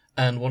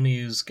And one of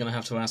you's going to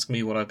have to ask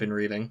me what I've been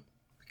reading.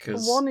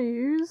 Because One of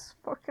yous?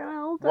 Fucking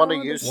hell. One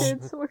of yous.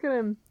 Kids, look at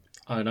him.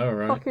 I know,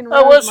 right? Fucking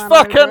I was roadman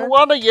fucking over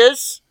one of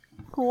yous.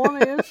 it.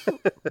 One of yous.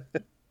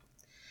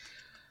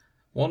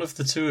 One of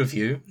the two of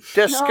you. Oh,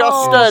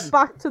 Disgusted.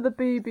 back to the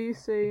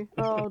BBC.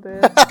 Oh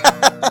dear.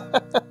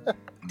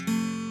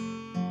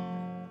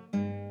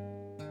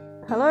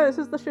 Hello, this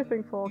is the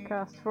shipping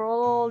forecast for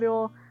all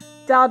your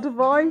dad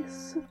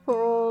advice,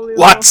 for all your...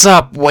 What's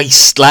up,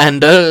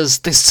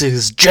 Wastelanders? This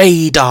is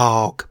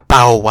J-Dog,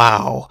 Bow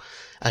Wow,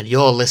 and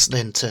you're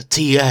listening to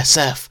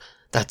TSF,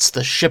 that's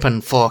the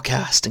shipping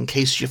forecast, in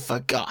case you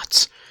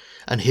forgot.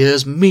 And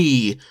here's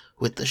me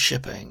with the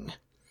shipping.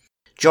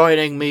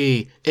 Joining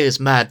me is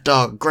Mad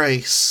Dog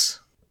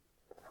Grace.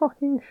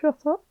 Fucking shut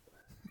up.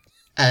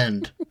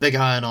 And Big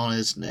Iron on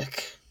his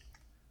Nick.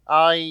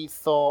 I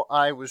thought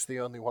I was the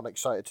only one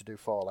excited to do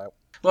Fallout.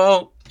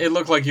 Well, it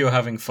looked like you were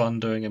having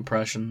fun doing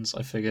impressions.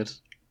 I figured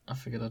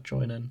I'd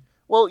join in.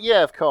 Well,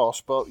 yeah, of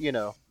course, but, you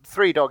know,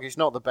 Three Dog is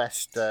not the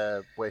best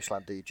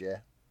Wasteland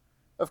DJ.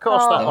 Of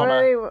course, that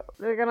honour... really?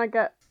 We're gonna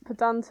get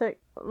pedantic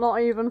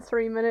not even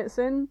 3 minutes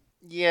in?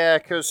 Yeah,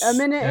 because... A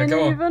minute in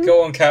even?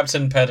 Go on,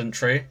 Captain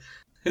Pedantry.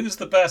 Who's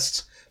the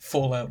best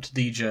Fallout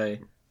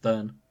DJ,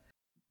 then?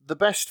 The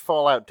best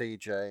Fallout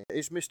DJ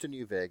is Mr.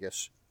 New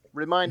Vegas,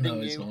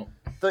 reminding you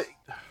that...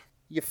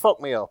 You fuck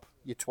me up,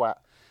 you twat.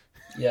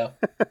 Yeah.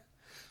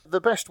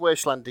 The best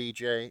Wasteland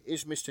DJ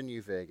is Mr.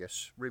 New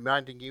Vegas,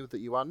 reminding you that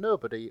you are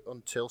nobody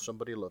until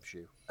somebody loves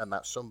you, and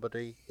that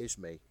somebody is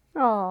me.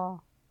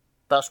 Oh.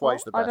 That's why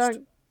he's the best.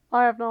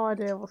 I have no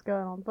idea what's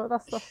going on, but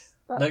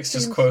that Next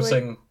is seems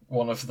quoting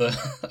one of the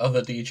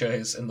other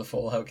DJs in the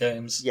Fallout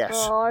games. Yes.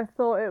 Oh, I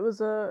thought it was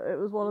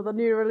one of the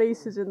new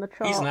releases in the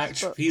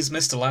charts. He's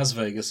Mr. Las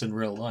Vegas in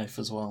real life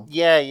as well.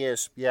 Yeah, he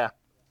is. Yeah.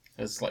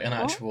 It's like an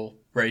actual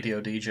radio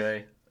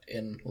DJ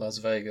in Las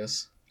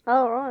Vegas.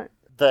 Oh, right.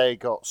 They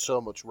got so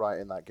much right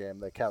in that game.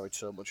 They carried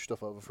so much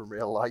stuff over from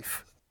real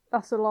life.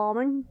 That's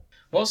alarming.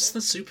 What's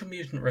the Super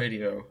Mutant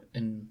Radio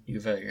in New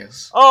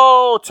Vegas?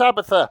 Oh,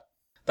 Tabitha!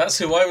 That's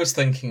who I was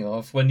thinking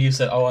of when you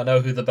said, oh, I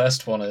know who the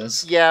best one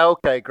is. Yeah,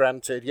 okay,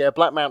 granted. Yeah,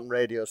 Black Mountain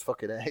Radio's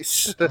fucking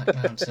ace. Black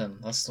Mountain,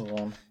 that's the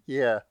one.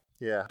 Yeah,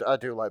 I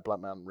do like Black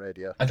Mountain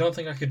Radio. I don't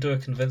think I could do a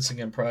convincing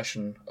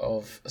impression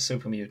of a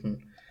Super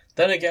Mutant.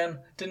 Then again,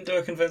 didn't do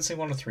a convincing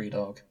one of Three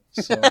Dog.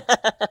 So,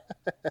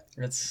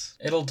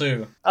 it'll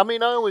do. I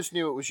mean, I always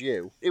knew it was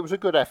you. It was a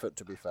good effort,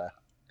 to be fair.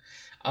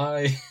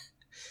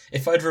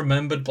 If I'd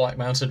remembered Black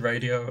Mountain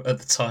Radio at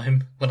the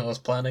time when I was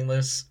planning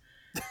this,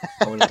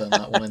 I would have done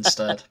that one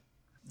instead.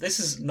 This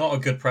is not a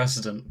good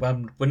precedent.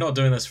 We're not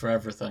doing this for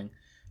everything,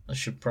 I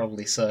should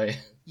probably say.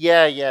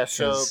 Yeah,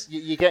 so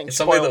you're getting it's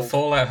spoiled. It's something that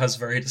Fallout has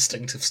very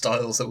distinctive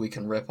styles that we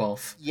can rip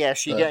off.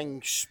 Yes, you're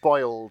getting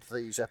spoiled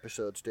these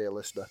episodes, dear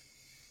listener.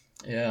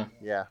 Yeah.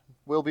 Yeah.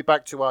 We'll be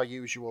back to our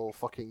usual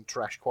fucking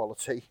trash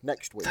quality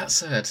next week. That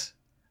said,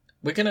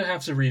 we're going to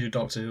have to redo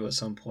Doctor Who at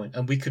some point,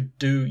 and we could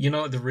do,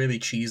 the really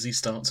cheesy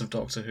starts of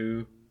Doctor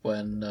Who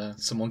when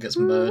someone gets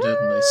murdered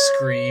and they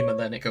scream and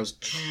then it goes...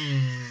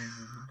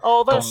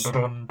 Oh, that's...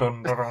 Dun,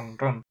 dun, dun, dun,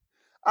 dun.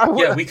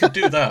 Yeah, we could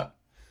do that.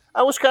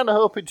 I was kind of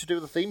hoping to do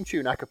the theme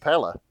tune a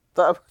cappella.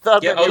 That'd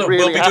make me really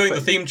we'll be happy. doing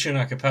the theme tune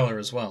a cappella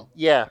as well.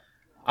 Yeah.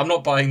 I'm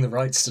not buying the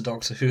rights to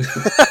Doctor Who.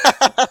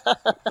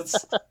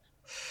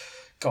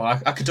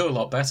 God, I could do a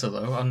lot better,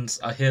 though, and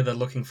I hear they're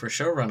looking for a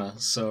showrunner,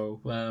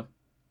 so,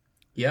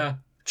 yeah,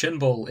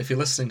 Chinball, if you're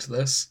listening to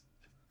this,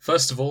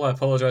 first of all, I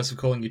apologise for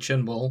calling you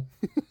Chinball.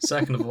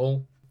 Second of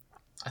all,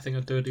 I think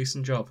I'd do a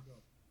decent job.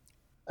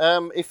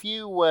 If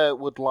you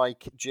would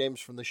like James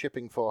from the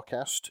Shipping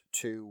Forecast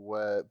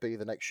to be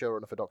the next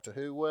showrunner for Doctor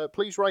Who,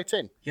 please write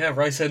in. Yeah,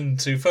 write in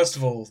to, first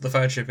of all, the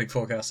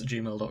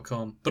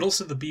fanshippingforecast@gmail.com, but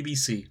also the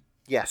BBC.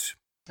 Yes.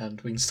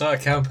 And we can start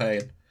a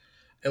campaign.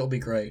 It'll be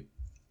great.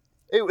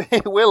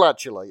 It will,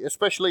 actually,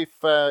 especially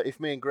if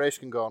me and Grace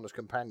can go on as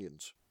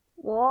companions.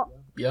 What?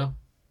 Yeah,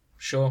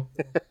 sure.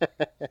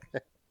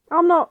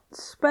 I'm not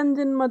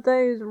spending my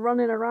days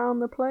running around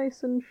the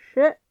place and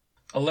shit.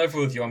 I'll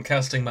level with you, I'm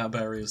casting Matt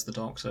Berry as the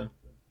Doctor.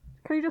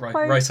 Can you just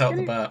right out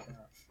the bat.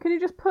 Can you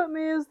just put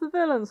me as the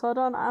villain so I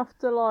don't have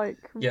to, run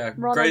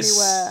Grace...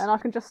 anywhere and I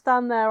can just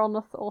stand there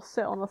or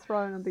sit on the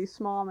throne and be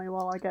smarmy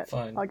while I go,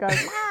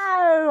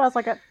 no, as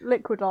I get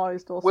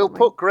liquidized or something. We'll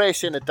put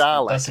Grace in a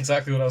Dalek. That's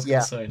exactly what I was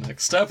going to say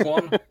next. Step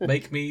 1,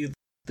 make me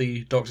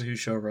the Doctor Who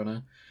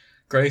showrunner.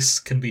 Grace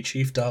can be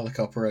Chief Dalek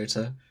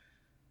Operator.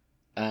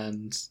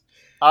 And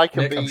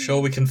Nick, I'm sure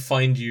we can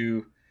find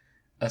you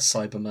a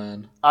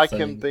Cyberman I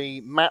can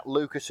be Matt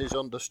Lucas's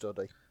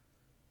understudy.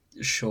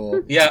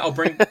 Sure. Yeah, I'll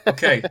bring...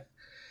 Okay.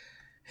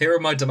 Here are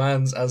my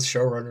demands as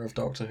showrunner of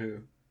Doctor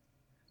Who.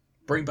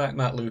 Bring back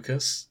Matt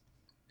Lucas.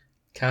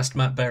 Cast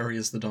Matt Berry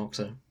as the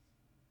Doctor.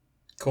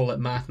 Call it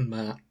Matt and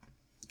Matt.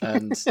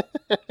 And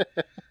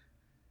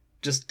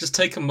just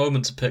take a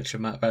moment to picture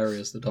Matt Berry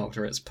as the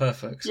Doctor. It's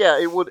perfect. Yeah,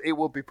 it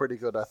would be pretty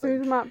good, I think.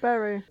 Who's Matt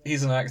Berry?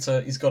 He's an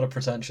actor. He's got a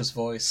pretentious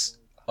voice.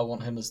 I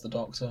want him as the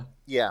Doctor.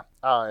 Yeah,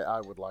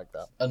 I would like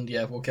that. And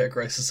yeah, we'll get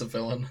Grace as a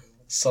villain.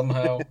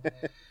 Somehow.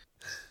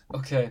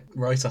 Okay,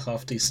 write a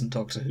half-decent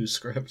Doctor Who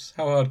script.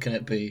 How hard can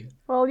it be?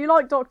 Well, you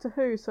like Doctor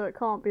Who, so it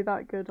can't be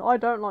that good. I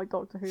don't like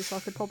Doctor Who, so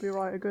I could probably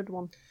write a good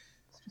one.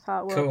 It's just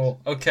how it works.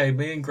 Cool. Okay,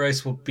 me and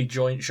Grace will be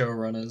joint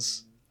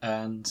showrunners,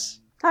 and...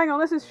 Hang on,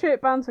 this is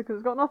shit banter, because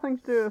it's got nothing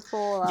to do with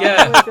Fallout.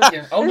 Yeah,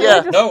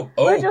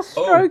 We're just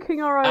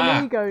stroking our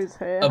own egos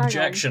here.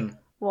 Objection.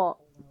 What?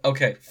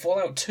 Okay,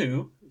 Fallout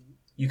 2,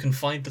 you can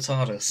find the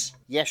TARDIS.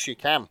 Yes, you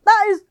can.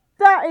 That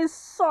is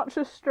such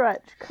a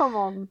stretch. Come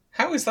on.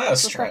 How is that a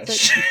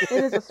stretch? It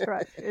is a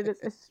stretch.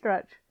 It's a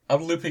stretch.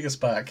 I'm looping us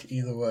back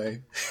either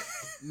way.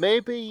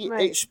 Maybe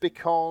it's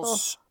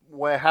because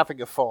we're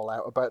having a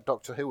fallout about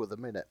Doctor Who at the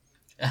minute.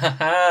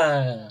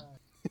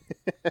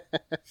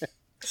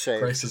 Safe.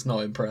 Grace is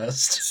not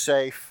impressed.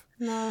 Safe.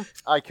 No.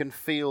 I can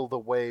feel the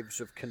waves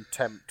of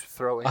contempt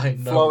flowing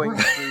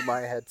through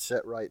my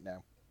headset right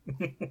now.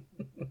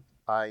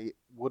 I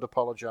would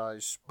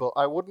apologise, but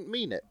I wouldn't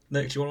mean it.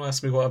 Nick, do you want to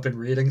ask me what I've been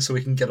reading so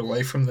we can get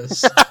away from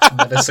this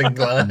menacing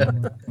glare?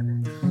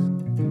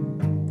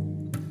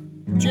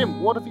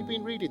 Jim, what have you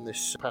been reading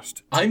this past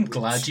 2 I'm weeks?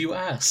 glad you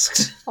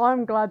asked.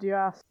 I'm glad you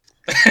asked.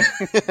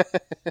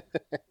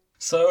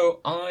 So,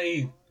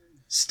 I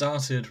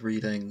started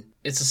reading...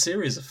 It's a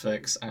series of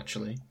fics,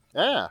 actually.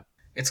 Ah.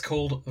 It's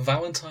called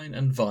Valentine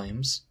and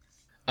Vimes.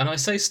 And I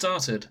say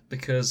started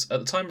because at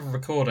the time of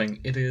recording,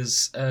 it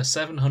is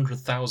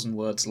 700,000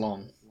 words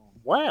long.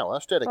 Wow,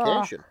 that's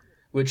dedication.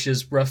 Which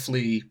is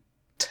roughly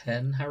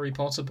 10 Harry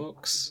Potter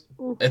books.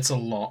 Ooh. It's a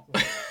lot.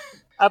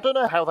 I don't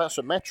know how that's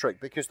a metric,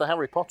 because the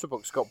Harry Potter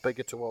books got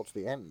bigger towards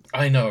the end.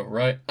 I know,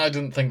 right? I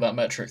didn't think that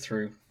metric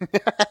through.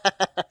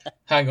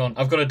 Hang on,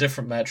 I've got a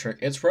different metric.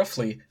 It's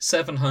roughly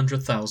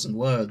 700,000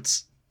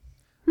 words.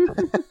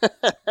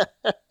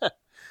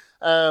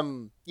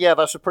 Yeah,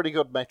 that's a pretty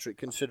good metric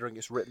considering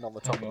it's written on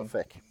the top of the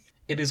fic.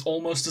 It is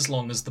almost as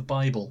long as the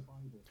Bible.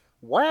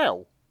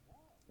 Wow.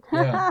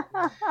 Yeah.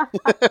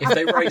 If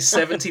they write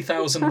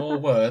 70,000 more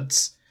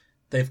words,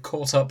 they've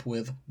caught up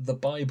with the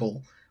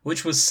Bible,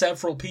 which was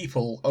several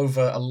people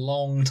over a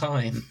long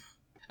time.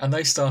 And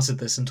they started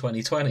this in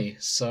 2020,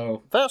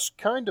 so... That's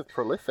kind of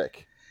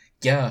prolific.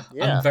 Yeah,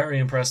 I'm very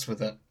impressed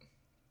with it.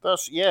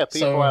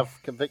 People have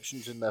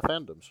convictions in their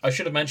fandoms. I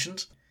should have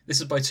mentioned,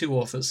 this is by 2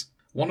 authors.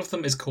 One of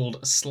them is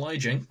called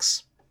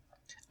Slygynx,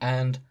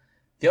 and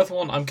the other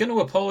one I'm going to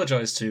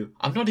apologise to.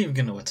 I'm not even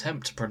going to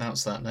attempt to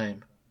pronounce that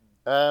name.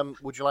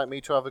 Would you like me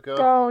to have a go?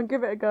 Go on,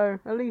 give it a go.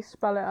 At least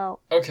spell it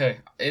out. Okay,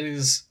 it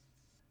is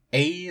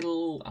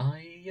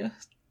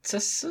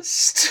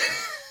Aeliaticist?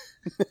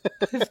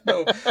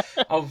 No,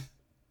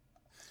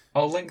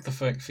 I'll link the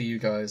fic for you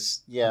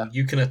guys. Yeah.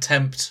 You can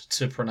attempt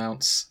to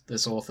pronounce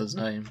this author's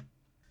name.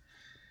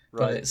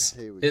 Right, but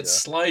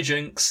it's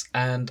Slygynx,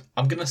 and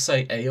I'm going to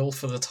say Ale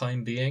for the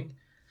time being.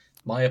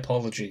 My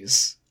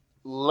apologies.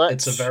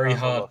 It's a very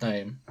hard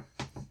name.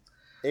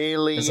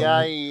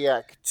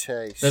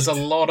 Aeliactaste. There's a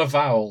lot of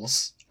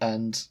vowels,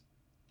 and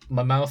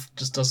my mouth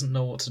just doesn't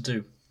know what to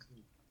do.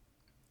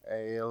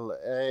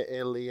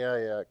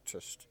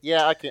 Aeliactaste.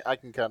 Yeah, I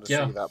can kind of see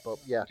that, but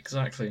yeah.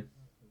 Exactly.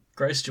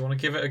 Grace, do you want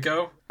to give it a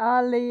go?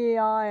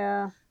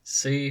 Alia.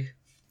 See?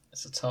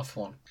 It's a tough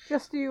one.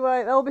 Just you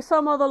wait. There'll be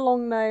some other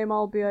long name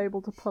I'll be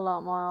able to pull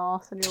out my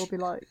arse, and you'll be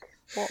like,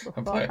 "What the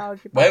fuck? How'd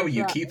you?" Where were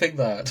you keeping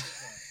that?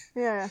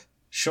 Yeah.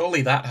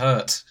 Surely that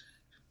hurt.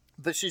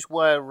 This is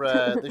where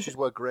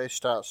Grace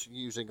starts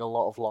using a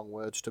lot of long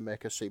words to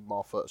make her seem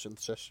more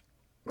photosynthesis.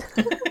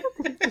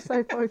 Did you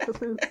say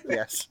photosynthesis?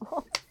 Yes.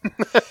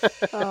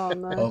 Oh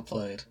no. Well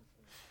played.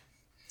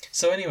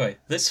 So anyway,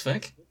 this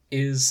fic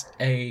is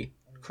a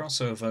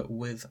crossover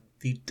with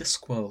the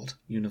Discworld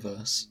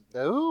universe.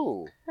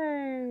 Oh.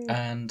 Hey.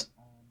 And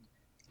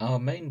our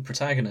main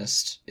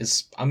protagonist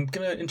is... I'm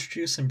going to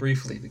introduce him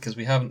briefly because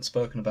we haven't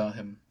spoken about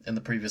him in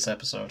the previous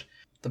episode.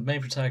 The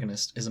main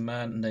protagonist is a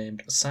man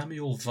named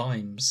Samuel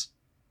Vimes,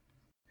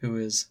 who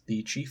is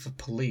the chief of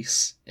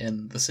police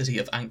in the city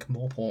of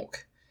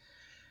Ankh-Morpork,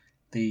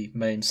 the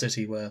main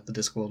city where the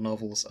Discworld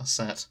novels are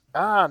set.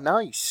 Ah,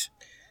 nice.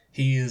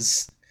 He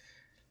is...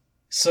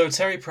 So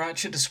Terry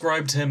Pratchett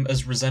described him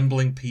as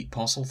resembling Pete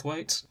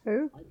Postlethwaite.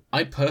 Who?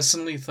 I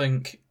personally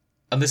think,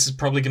 and this is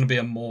probably going to be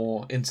a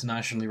more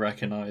internationally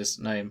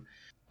recognised name,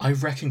 I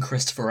reckon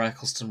Christopher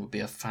Eccleston would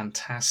be a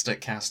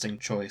fantastic casting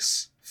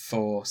choice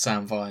for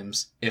Sam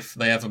Vimes if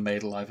they ever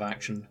made a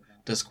live-action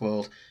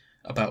Discworld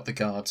about the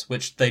guards,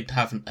 which they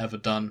haven't ever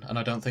done, and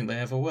I don't think they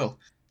ever will.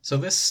 So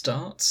this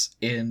starts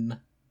in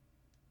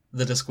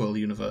the Discworld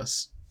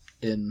universe,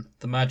 in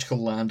the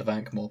magical land of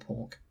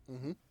Ankh-Morpork.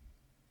 Mm-hmm.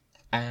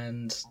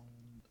 And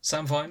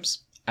Sam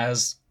Vimes,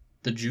 as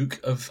the Duke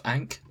of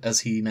Ankh, as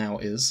he now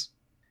is,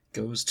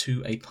 goes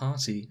to a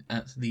party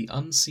at the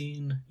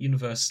Unseen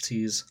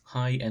University's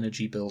High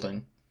Energy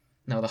Building.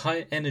 Now, the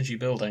High Energy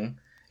Building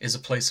is a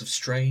place of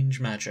strange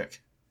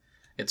magic.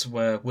 It's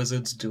where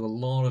wizards do a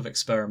lot of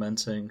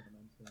experimenting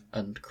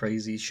and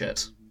crazy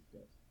shit.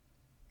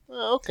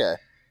 Oh, okay.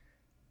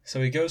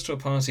 So he goes to a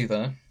party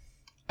there,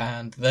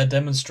 and they're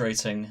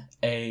demonstrating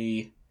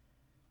They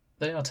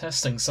are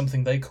testing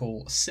something they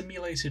call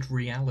simulated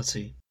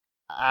reality.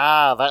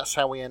 Ah, that's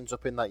how he ends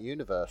up in that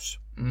universe.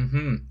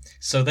 Mm-hmm.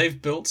 So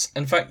they've built...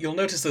 In fact, you'll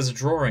notice there's a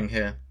drawing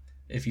here,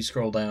 if you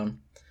scroll down,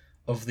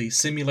 of the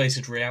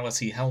simulated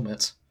reality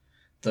helmet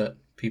that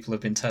people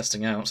have been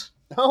testing out.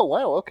 Oh,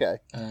 wow, okay.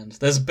 And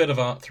there's a bit of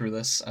art through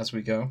this as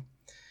we go.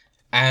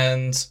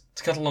 And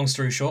to cut a long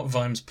story short,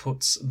 Vimes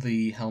puts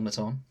the helmet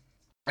on,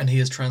 and he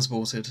is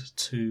transported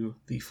to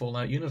the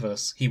Fallout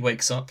universe. He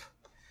wakes up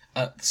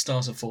at the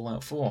start of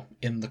Fallout 4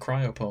 in the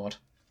cryopod,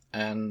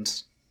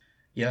 and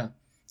yeah,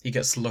 he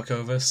gets to look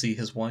over, see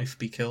his wife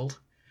be killed,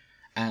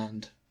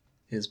 and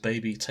his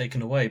baby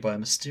taken away by a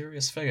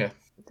mysterious figure.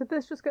 Did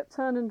this just get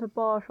turned into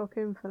Bioshock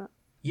Infinite?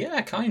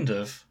 Yeah, kind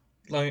of.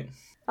 Like...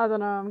 I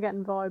don't know, I'm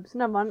getting vibes.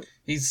 Never mind.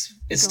 It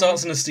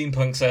starts in a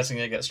steampunk setting,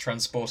 it gets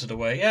transported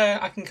away. Yeah,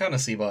 I can kind of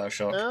see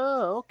Bioshock.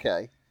 Oh,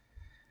 okay.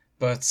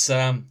 But,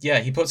 yeah,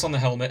 he puts on the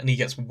helmet and he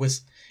gets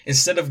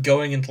instead of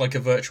going into, like, a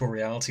virtual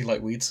reality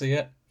like we'd see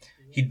it,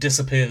 he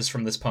disappears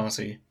from this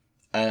party,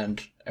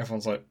 and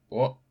everyone's like,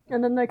 what?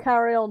 And then they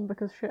carry on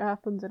because shit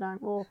happens in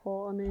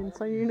Ankh-Morpork and the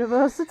Insane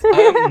University.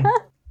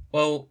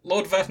 Well,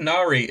 Lord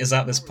Vetinari is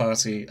at this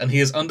party, and he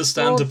is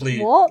understandably...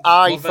 What?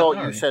 I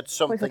thought you said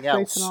something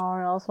else.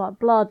 Futanari. I was like,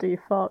 bloody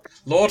fuck.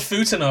 Lord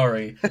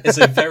Futanari is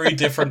a very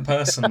different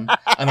person,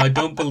 and I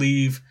don't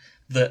believe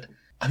that...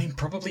 I mean,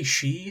 probably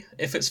she,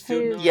 if it's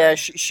Futanari. Yeah,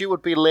 she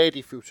would be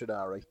Lady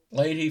Futanari.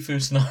 Lady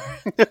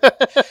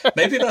Futanari.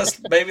 maybe that's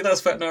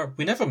Vetinari.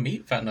 We never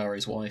meet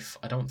Vetinari's wife,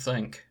 I don't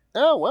think.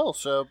 Oh, well,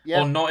 so,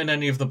 yeah. Or not in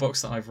any of the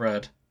books that I've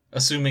read,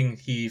 assuming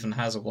he even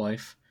has a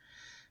wife.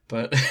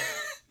 But...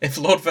 If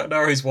Lord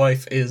Vetinari's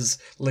wife is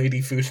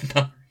Lady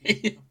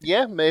Futanari...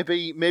 Yeah,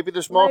 maybe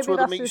there's more to her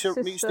than meets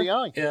the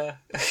eye. Yeah.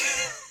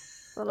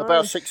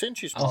 About 6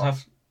 inches more.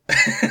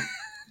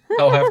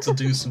 I'll have to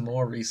do some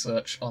more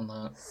research on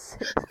that.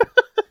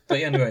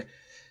 But yeah, anyway,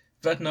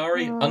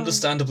 Vetinari,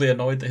 understandably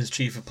annoyed that his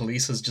chief of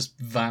police has just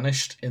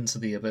vanished into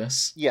the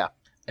abyss. Yeah.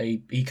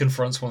 He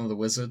confronts one of the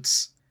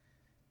wizards.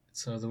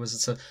 So the wizard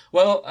says,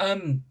 well,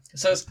 it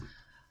says,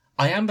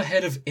 I am the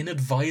head of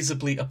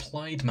inadvisably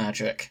applied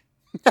magic.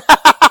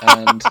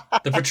 And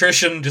the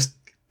patrician just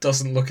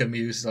doesn't look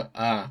amused. He's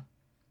like,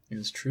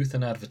 there's truth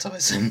in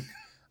advertising.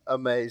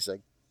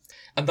 Amazing.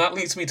 And that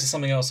leads me to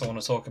something else I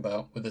want to talk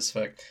about with this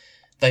fic.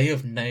 They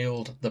have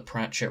nailed the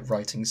Pratchett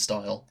writing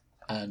style,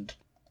 and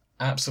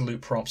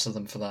absolute props to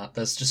them for that.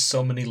 There's just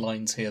so many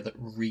lines here that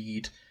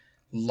read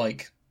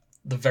like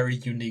the very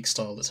unique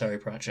style that Terry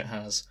Pratchett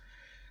has.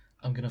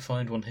 I'm going to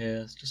find one here.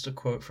 It's just a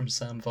quote from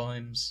Sam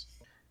Vimes.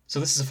 So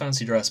this is a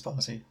fancy dress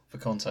party, for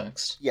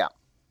context. Yeah.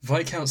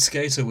 Viscount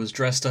Skater was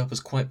dressed up as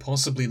quite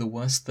possibly the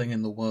worst thing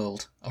in the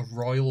world, a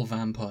royal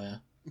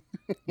vampire.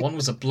 One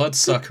was a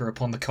bloodsucker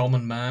upon the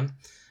common man,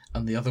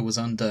 and the other was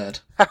undead.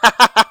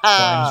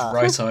 Vimes'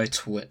 right eye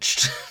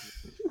twitched.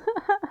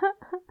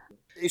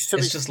 It's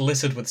just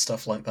littered with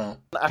stuff like that.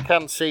 I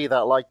can see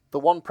that, like, the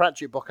one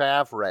Pratchett book I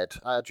have read,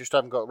 I just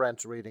haven't got around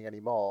to reading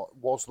anymore,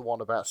 was the one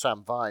about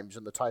Sam Vimes,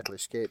 and the title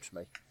escapes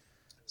me.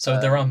 So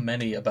there are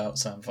many about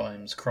Sam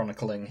Vimes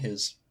chronicling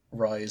his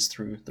rise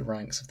through the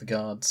ranks of the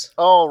guards.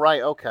 Oh,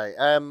 right, okay.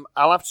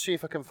 I'll have to see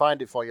if I can find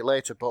it for you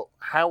later, but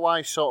how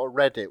I sort of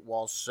read it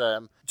was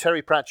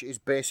Terry Pratchett is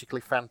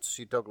basically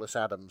fantasy Douglas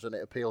Adams, and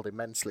it appealed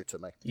immensely to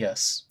me.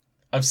 Yes.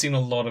 I've seen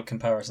a lot of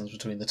comparisons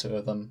between the two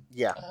of them.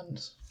 Yeah.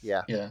 And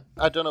yeah.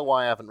 I don't know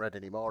why I haven't read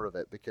any more of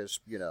it, because,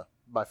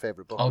 my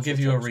favourite book... I'll give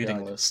you a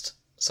reading list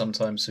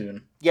sometime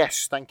soon.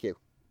 Yes, thank you.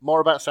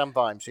 More about Sam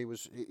Vimes. He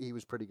was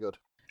pretty good.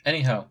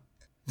 Anyhow,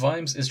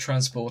 Vimes is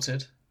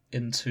transported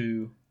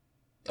into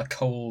a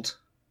cold,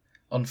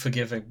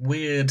 unforgiving,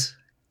 weird,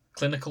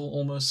 clinical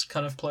almost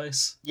kind of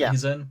place that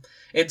he's in.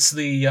 It's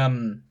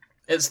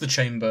the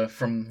chamber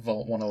from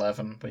Vault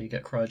 111 where you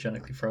get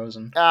cryogenically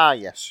frozen. Ah,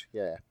 yes,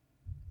 yeah.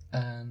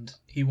 And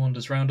he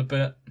wanders around a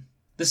bit.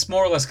 This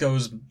more or less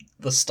goes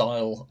the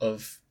style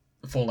of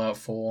Fallout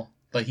 4.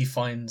 Like he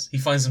finds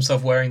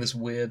himself wearing this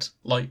weird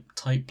light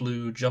tight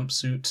blue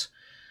jumpsuit,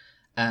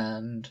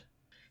 and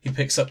he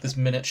picks up this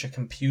miniature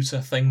computer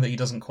thing that he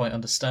doesn't quite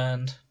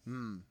understand.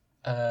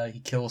 He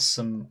kills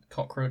some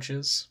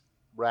cockroaches.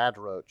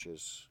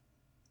 Radroaches.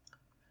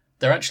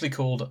 They're actually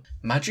called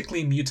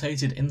magically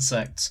mutated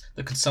insects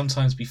that could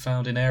sometimes be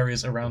found in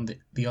areas around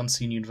the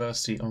Unseen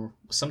University, or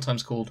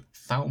sometimes called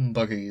fountain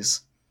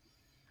buggies.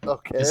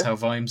 Okay. Is how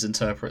Vimes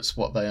interprets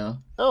what they are.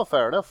 Oh,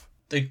 fair enough.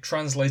 They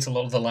translate a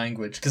lot of the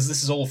language, because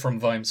this is all from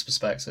Vimes'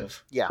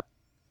 perspective. Yeah.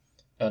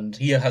 And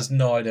he has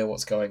no idea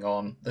what's going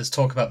on. There's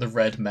talk about the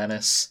Red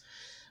Menace,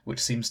 which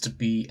seems to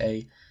be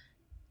a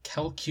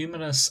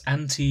calcuminous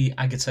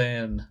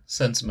anti-Agatean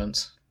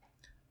sentiment.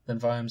 Then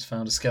Vimes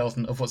found a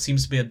skeleton of what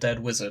seems to be a dead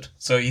wizard.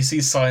 So he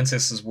sees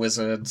scientists as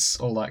wizards,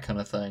 all that kind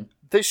of thing.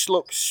 This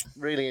looks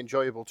really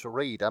enjoyable to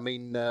read. I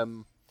mean,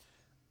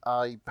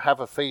 I have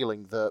a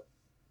feeling that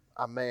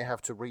I may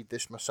have to read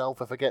this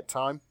myself if I get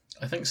time.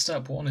 I think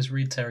step 1 is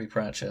read Terry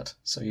Pratchett,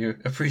 so you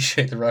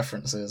appreciate the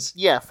references.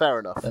 Yeah, fair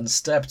enough. Then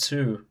step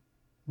 2,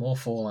 more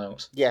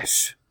Fallout.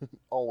 Yes,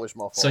 always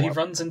more Fallout. So he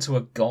runs into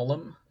a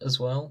golem as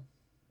well,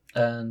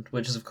 and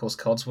which is of course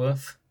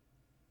Codsworth.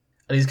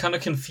 And he's kind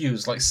of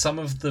confused. Like, some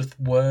of the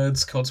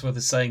words Codsworth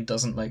is saying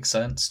doesn't make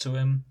sense to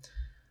him.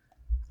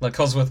 Like,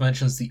 Codsworth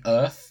mentions the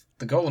Earth.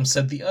 The golem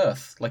said the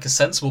Earth. Like a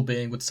sensible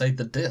being would say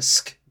the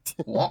disc.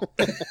 What?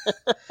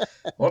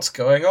 What's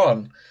going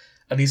on?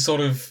 And he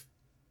sort of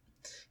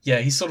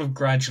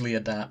gradually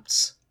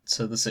adapts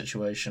to the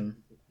situation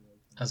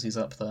as he's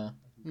up there.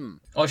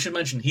 Oh, I should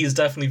mention, he is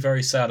definitely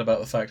very sad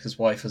about the fact his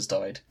wife has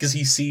died. Because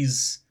he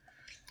sees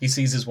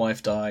his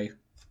wife die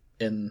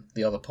in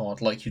the other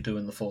pod, like you do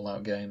in the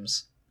Fallout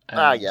games.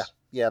 And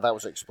yeah, that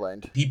was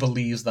explained. He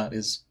believes that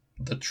is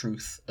the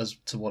truth as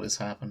to what has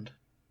happened.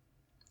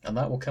 And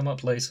that will come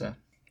up later.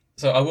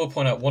 So I will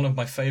point out, one of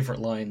my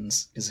favourite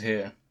lines is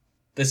here.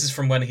 This is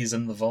from when he's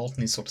in the vault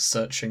and he's sort of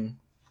searching.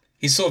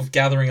 He's sort of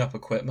gathering up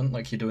equipment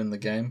like you do in the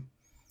game.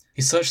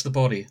 He searched the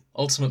body,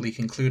 ultimately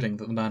concluding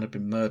that the man had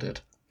been murdered,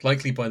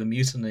 likely by the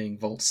mutinying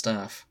vault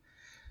staff.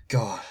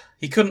 God,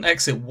 he couldn't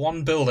exit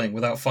one building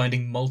without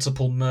finding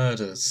multiple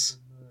murders.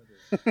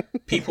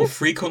 People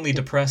frequently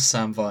depressed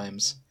Sam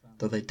Vimes,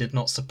 though they did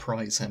not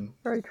surprise him.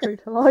 Very true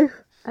to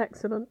life.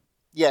 Excellent.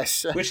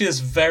 Yes. Which is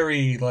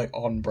very,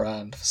 on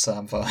brand for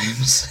Sam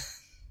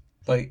Vimes.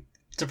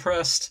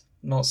 Depressed,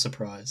 not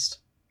surprised.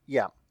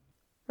 Yeah.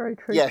 Very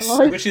true to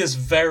life. Which is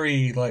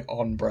very,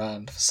 on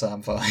brand for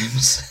Sam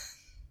Vimes.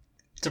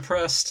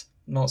 Depressed,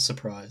 not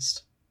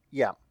surprised.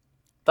 Yeah.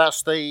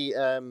 That's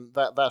the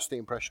that's the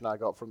impression I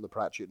got from the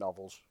Pratchett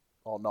novels,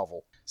 or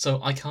novel. So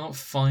I can't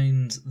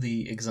find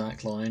the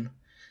exact line,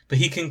 but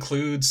he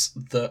concludes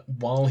that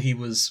while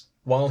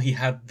he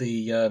had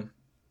the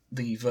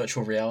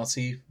virtual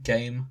reality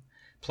game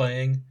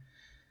playing,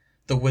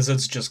 the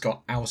wizards just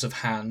got out of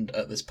hand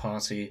at this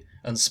party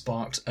and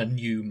sparked a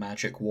new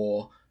magic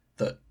war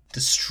that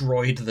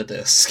destroyed the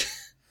disc.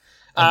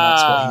 And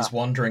that's what he's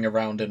wandering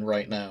around in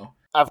right now.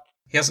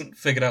 He hasn't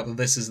figured out that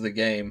this is the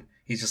game.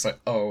 He's just like,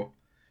 oh,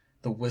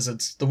 the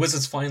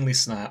wizards finally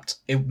snapped.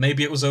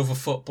 Maybe it was over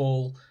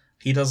football.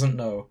 He doesn't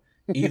know.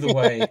 Either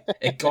way,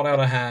 it got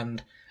out of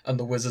hand, and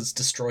the wizards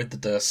destroyed the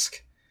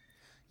disc.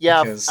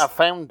 Yeah, I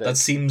found it. That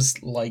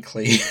seems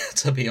likely,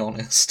 to be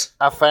honest.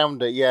 I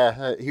found it,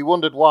 yeah. He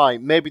wondered why.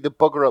 Maybe the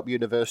bugger-up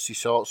university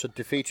sorts had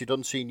defeated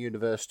Unseen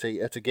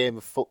University at a game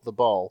of foot the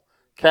ball.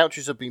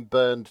 Couches had been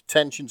burned,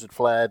 tensions had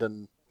flared,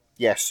 and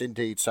yes,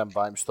 indeed, Sam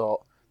Vimes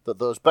thought that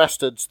those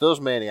bastards,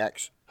 those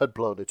maniacs, had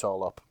blown it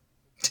all up.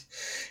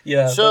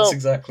 Yeah, so, that's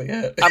exactly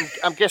it.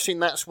 I'm guessing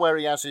that's where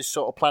he has his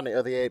sort of Planet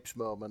of the Apes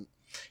moment.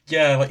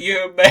 Yeah,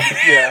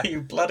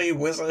 you bloody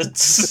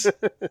wizards.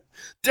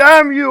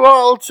 Damn you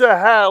all to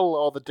hell!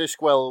 Or the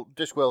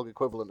Discworld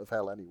equivalent of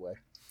hell, anyway.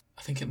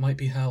 I think it might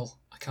be hell.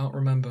 I can't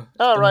remember.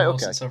 Oh, right,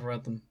 okay. Since I've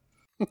read them.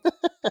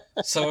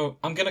 So,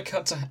 I'm going to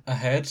cut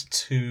ahead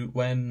to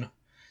when...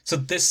 So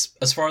this,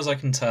 as far as I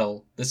can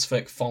tell, this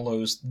fic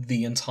follows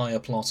the entire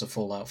plot of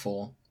Fallout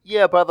 4.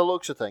 Yeah, by the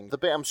looks of things. The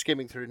bit I'm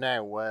skimming through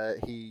now, where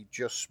he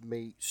just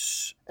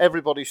meets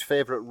everybody's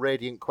favourite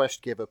Radiant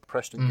quest giver,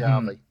 Preston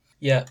Garvey.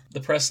 Yeah, the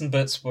Preston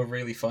bits were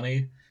really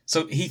funny.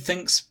 So he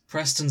thinks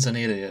Preston's an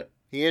idiot.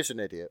 He is an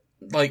idiot.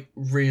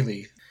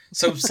 Really.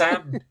 So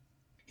Sam,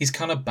 he's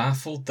kind of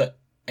baffled that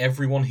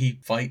everyone he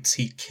fights,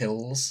 he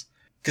kills.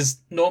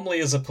 Because normally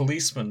as a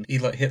policeman, he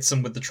hits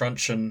them with the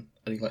truncheon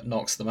and he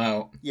knocks them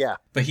out. Yeah.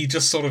 But he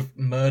just sort of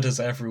murders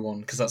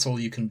everyone, because that's all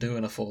you can do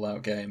in a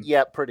Fallout game.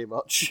 Yeah, pretty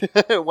much.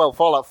 Well,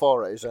 Fallout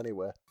 4 is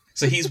anyway.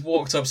 So he's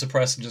walked up to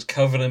Preston just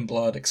covered in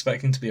blood,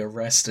 expecting to be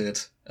arrested.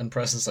 And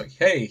Preston's like,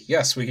 hey,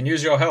 yes, we can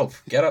use your help.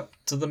 Get up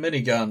to the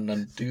minigun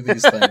and do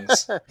these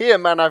things. Here,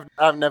 man,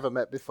 I've never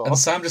met before. And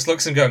Sam just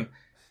looks at him going,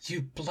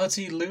 you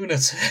bloody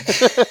lunatic.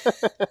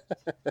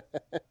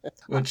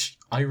 Which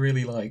I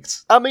really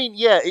liked. I mean,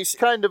 yeah, it's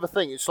kind of a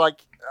thing. It's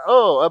like,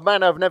 oh, a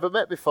man I've never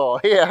met before.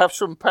 Here, have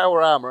some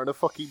power armor and a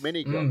fucking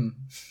minigun.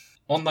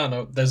 On that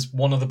note, there's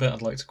one other bit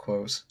I'd like to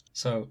quote.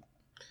 So,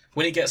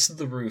 when he gets to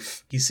the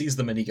roof, he sees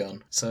the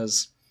minigun.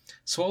 Says,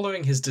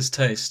 swallowing his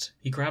distaste,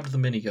 he grabbed the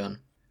minigun,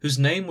 whose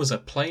name was a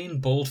plain,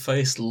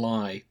 bald-faced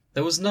lie.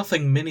 There was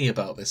nothing mini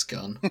about this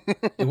gun.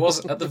 It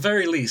was, at the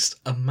very least,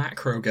 a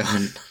macro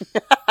gun.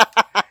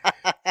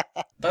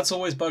 That's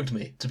always bugged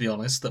me, to be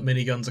honest, that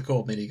miniguns are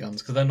called miniguns,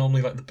 because they're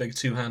normally the big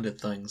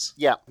two-handed things.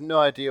 Yeah, no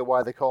idea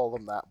why they call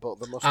them that, but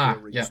there must be a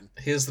reason.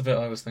 Yeah, here's the bit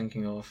I was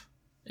thinking of,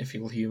 if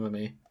you'll humour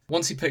me.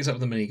 Once he picked up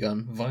the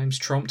minigun, Vimes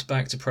tromped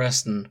back to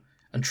Preston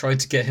and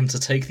tried to get him to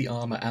take the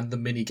armour and the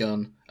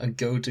minigun and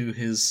go do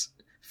his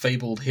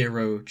fabled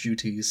hero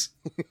duties.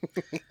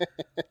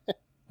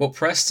 What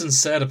Preston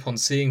said upon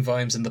seeing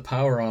Vimes in the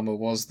power armour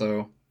was,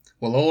 though,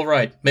 well,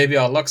 alright, maybe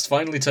our luck's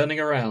finally turning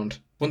around.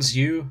 Once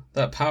you,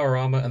 that power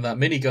armour, and that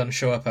minigun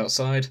show up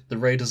outside, the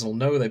raiders will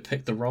know they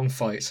picked the wrong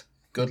fight.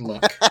 Good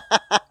luck.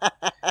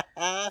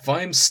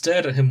 Vimes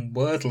stared at him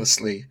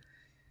wordlessly.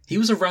 He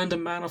was a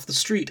random man off the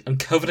street and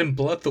covered in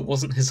blood that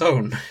wasn't his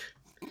own.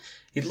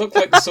 He looked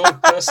like the sort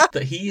of person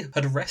that he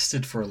had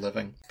arrested for a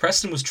living.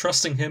 Preston was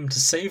trusting him to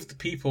save the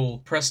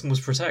people Preston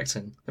was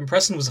protecting. And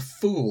Preston was a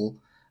fool,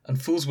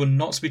 and fools were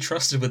not to be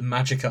trusted with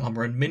magic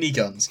armour and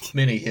miniguns.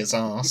 Mini his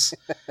arse.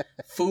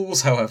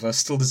 Fools, however,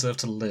 still deserve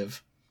to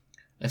live.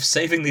 If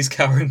saving these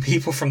cowering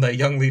people from their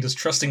young leader's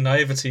trusting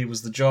naivety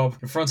was the job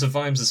in front of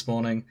Vimes this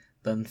morning,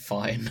 then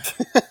fine.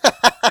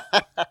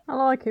 I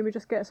like him, he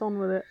just gets on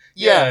with it.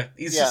 Yeah,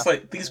 he's just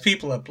like, these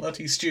people are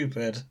bloody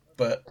stupid,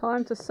 but...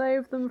 Time to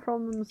save them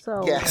from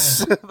themselves.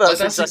 Yes,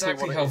 that's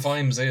exactly how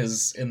Vimes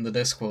is in the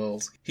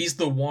Discworld. He's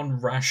the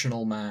one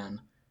rational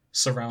man,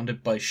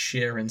 surrounded by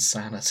sheer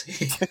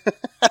insanity.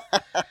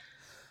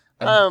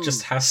 And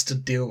just has to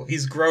deal...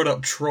 He's grown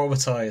up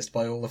traumatized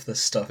by all of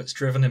this stuff. It's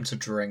driven him to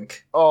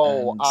drink.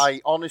 Oh,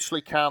 I honestly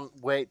can't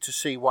wait to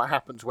see what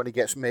happens when he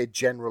gets made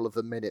General of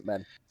the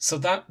Minutemen. So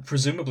that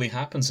presumably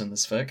happens in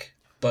this fic,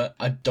 but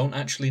I don't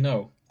actually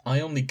know. I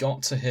only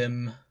got to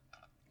him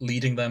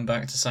leading them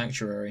back to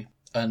Sanctuary.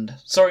 And,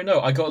 sorry,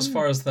 no, I got as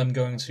far as them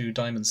going to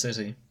Diamond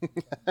City.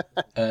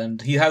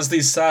 And he has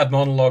these sad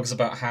monologues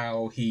about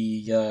how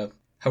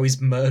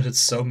he's murdered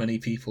so many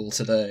people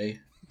today.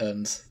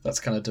 And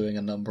that's kind of doing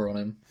a number on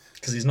him.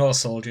 Because he's not a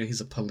soldier,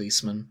 he's a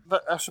policeman.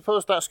 But I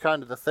suppose that's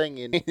kind of the thing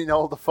in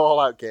all the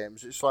Fallout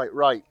games. It's like,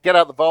 right, get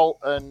out the vault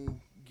and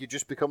you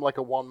just become like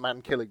a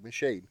one-man killing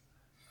machine.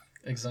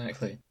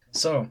 Exactly.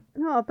 So...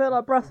 No, a bit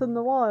like Breath in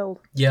the Wild.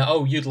 Yeah,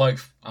 you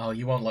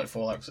won't like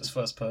Fallout because it's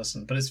first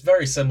person. But it's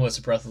very similar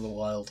to Breath of the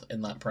Wild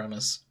in that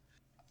premise.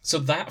 So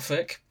that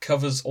fic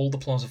covers all the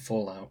plot of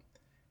Fallout.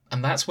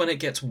 And that's when it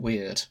gets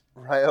weird.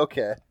 Right,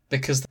 okay.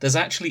 Because there's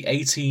actually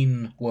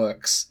 18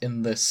 works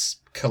in this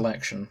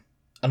collection,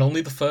 and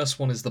only the first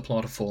one is the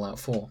plot of Fallout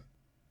 4.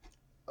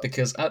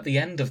 Because at the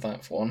end of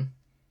that one,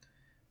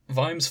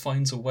 Vimes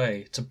finds a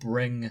way to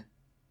bring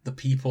the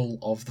people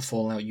of the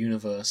Fallout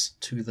universe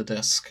to the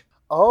disc.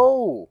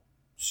 Oh,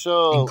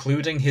 so...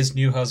 Including his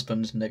new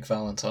husband, Nick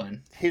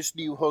Valentine. His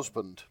new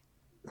husband?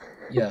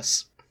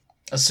 Yes.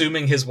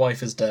 Assuming his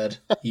wife is dead,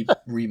 he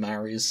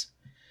remarries,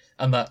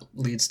 and that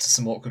leads to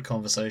some awkward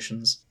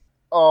conversations.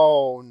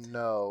 Oh,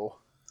 no.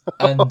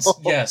 And,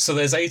 yeah, so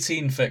there's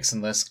 18 fics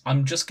in this.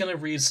 I'm just going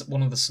to read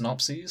one of the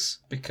synopses,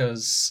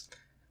 because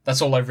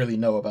that's all I really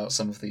know about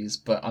some of these,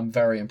 but I'm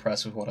very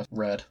impressed with what I've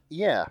read.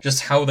 Yeah.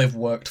 Just how they've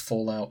worked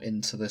Fallout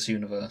into this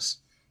universe.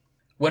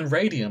 When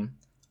radium,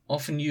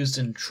 often used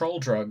in troll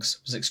drugs,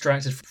 was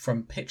extracted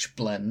from pitch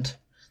blende,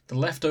 the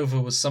leftover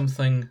was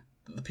something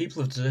that the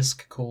people of the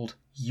disc called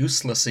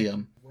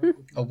uselessium,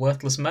 a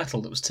worthless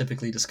metal that was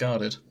typically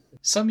discarded.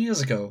 Some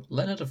years ago,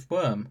 Leonard of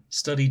Worm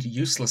studied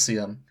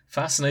uselessium,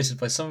 fascinated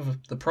by some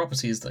of the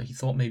properties that he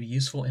thought may be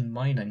useful in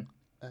mining.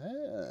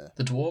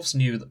 The dwarves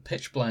knew that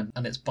pitchblende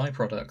and its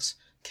byproducts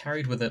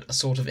carried with it a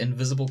sort of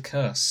invisible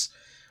curse,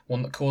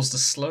 one that caused a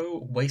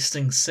slow,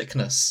 wasting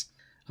sickness,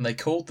 and they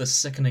called this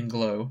sickening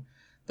glow,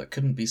 that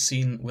couldn't be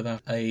seen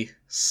without a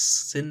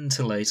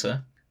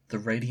scintillator, the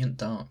radiant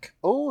dark.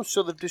 Oh,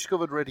 so they've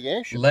discovered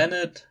radiation.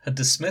 Leonard had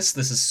dismissed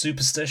this as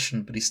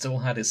superstition, but he still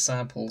had his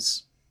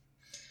samples.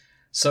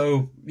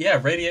 So, yeah,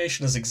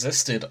 radiation has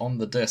existed on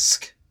the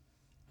disc,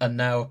 and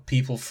now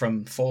people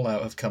from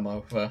Fallout have come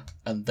over,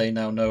 and they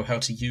now know how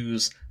to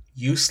use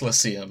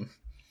uselessium,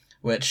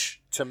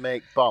 which... to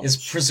make bombs.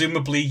 Is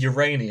presumably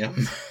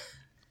uranium.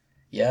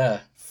 Yeah.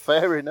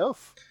 Fair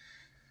enough.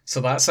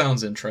 So that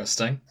sounds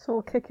interesting. It's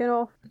all kicking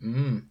off.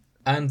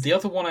 And the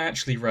other one I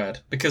actually read,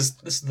 because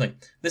this is the thing,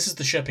 this is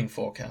the shipping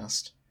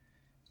forecast.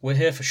 We're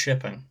here for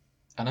shipping,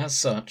 and as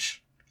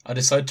such, I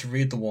decided to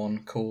read the one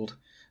called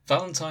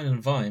Valentine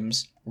and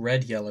Vimes,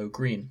 Red, Yellow,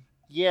 Green.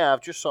 Yeah,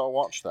 I've just sort of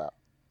watched that.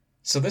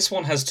 So this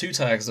one has two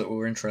tags that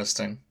were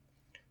interesting.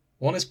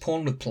 One is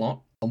porn with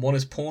plot, and one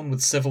is porn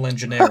with civil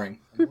engineering.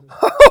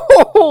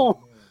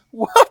 Oh,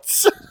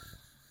 what?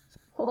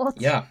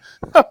 What? Yeah.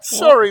 I'm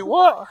sorry,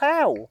 what?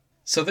 How?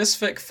 So this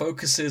fic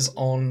focuses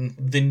on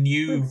the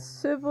new... With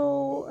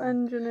civil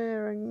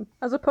engineering,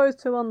 as opposed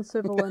to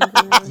uncivil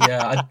engineering.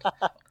 Yeah,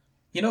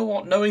 you know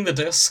what? Knowing the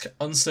disc,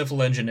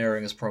 uncivil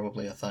engineering is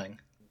probably a thing.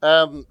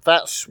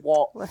 That's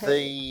what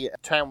the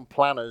town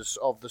planners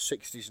of the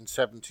 60s and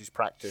 70s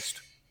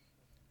practiced.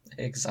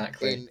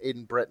 Exactly.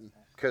 In Britain,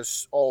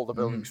 because all the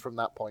buildings from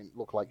that point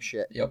look like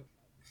shit. Yep.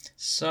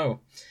 So,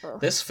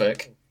 this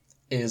fic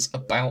is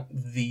about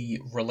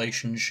the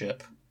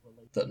relationship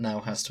that now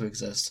has to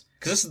exist.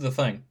 Because this is the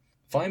thing.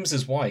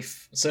 Vimes'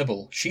 wife,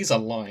 Sybil, she's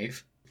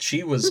alive.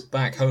 She was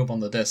back home on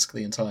the disc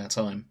the entire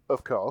time.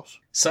 Of course.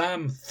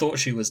 Sam thought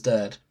she was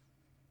dead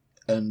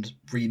and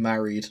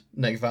remarried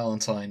Nick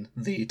Valentine,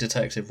 the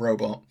detective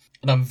robot.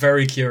 And I'm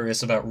very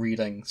curious about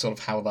reading sort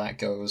of how that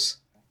goes.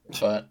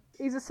 But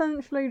He's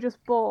essentially just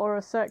bought her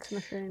a sex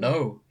machine.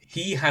 no,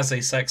 he has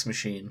a sex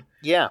machine.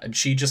 Yeah. And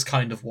she just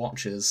kind of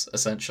watches,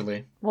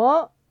 essentially.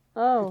 What?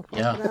 Oh,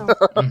 Yeah.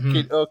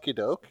 Okie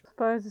doke.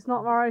 Suppose he's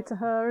not married to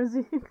her, is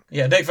he?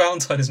 Yeah, Nick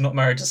Valentine is not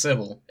married to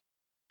Sybil.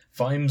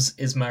 Vimes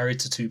is married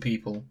to two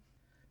people.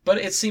 But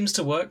it seems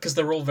to work because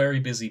they're all very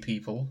busy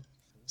people.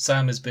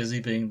 Sam is busy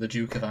being the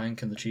Duke of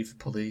Ankh and the Chief of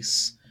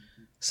Police.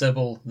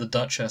 Sybil, the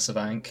Duchess of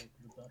Ankh,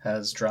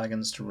 has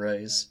dragons to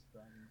raise.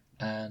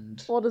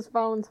 And... what does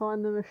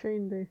Valentine the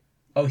machine do?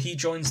 oh, he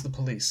joins the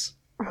police.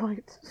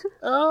 Right.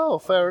 Oh,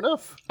 fair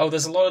enough. Oh,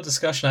 there's a lot of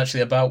discussion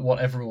actually about what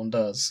everyone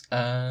does.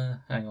 Hang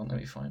on, let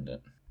me find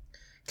it.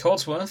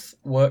 Codsworth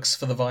works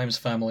for the Vimes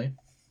family.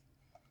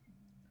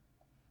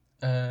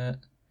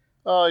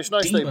 Oh, it's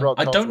nice that you Dima. brought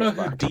I don't know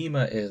who back.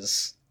 Dima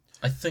is.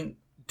 I think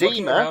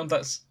Dima? around,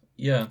 that's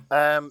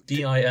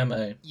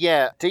Dima.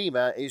 Yeah,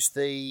 Dima is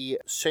the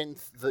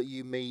synth that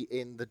you meet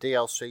in the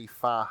DLC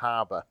Far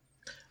Harbor.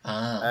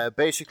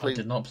 Basically, I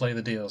did not play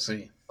the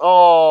DLC.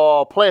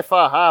 Oh, play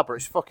Far Harbor.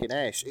 It's fucking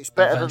ace. It's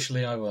better.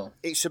 Eventually, I will.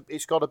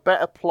 It's got a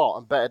better plot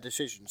and better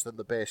decisions than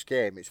the base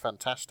game. It's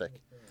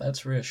fantastic.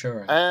 That's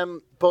reassuring.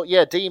 But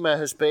yeah, Dima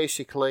has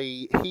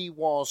he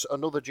was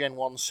another Gen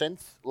 1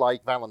 synth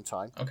like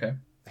Valentine. Okay.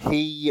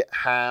 He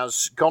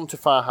has gone to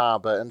Far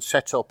Harbor and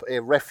set up a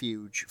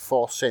refuge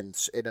for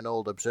synths in an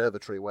old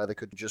observatory where they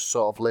could just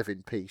sort of live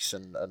in peace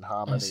and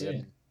harmony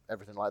and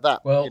everything like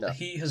that. Well,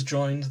 he has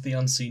joined the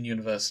Unseen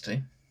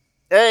University.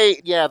 Hey,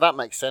 yeah, that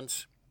makes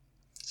sense.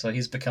 So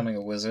he's becoming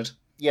a wizard.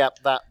 Yeah,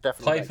 that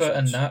definitely makes sense. Piper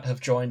and Nat have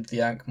joined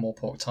the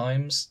Ankh-Morpork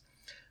Times.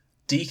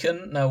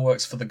 Deacon now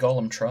works for the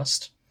Golem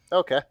Trust.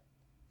 Okay.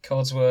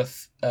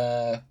 Codsworth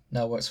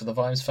now works for the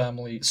Vimes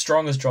family.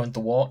 Strong has joined the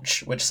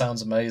Watch, which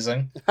sounds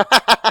amazing.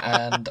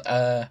 And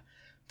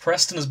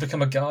Preston has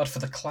become a guard for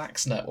the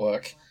Clax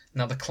network.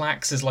 Now, the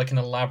Clax is like an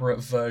elaborate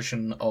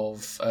version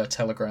of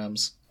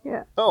telegrams.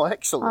 Yeah. Oh,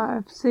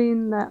 excellent. I've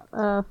seen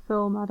that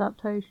film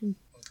adaptation.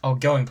 Oh,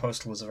 Going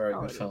Postal was a very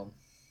good film.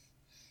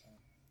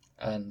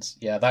 And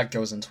yeah, that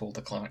goes into all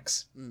the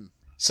Clax.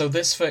 So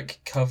this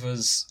fic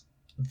covers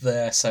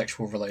their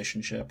sexual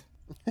relationship.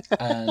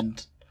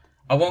 And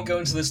I won't go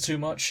into this too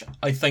much.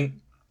 I think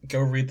go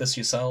read this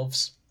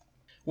yourselves.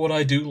 What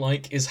I do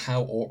like is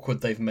how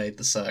awkward they've made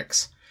the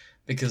sex.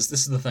 Because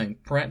this is the thing,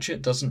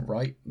 Pratchett doesn't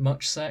write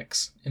much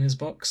sex in his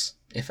books,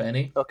 if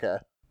any. Okay.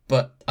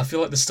 But I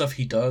feel like the stuff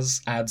he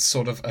does adds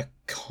sort of a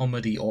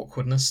comedy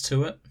awkwardness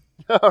to it.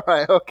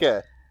 Alright,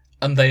 okay.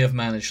 And they have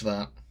managed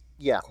that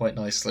quite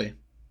nicely.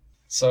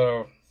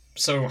 So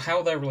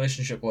how their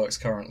relationship works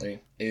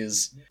currently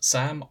is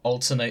Sam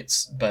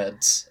alternates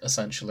beds,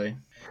 essentially.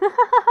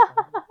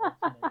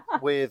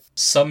 With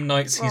some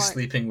nights he's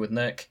sleeping with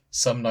Nick,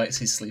 some nights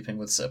he's sleeping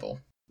with Sybil.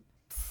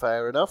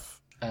 Fair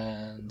enough.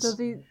 And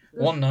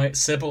one night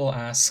Sybil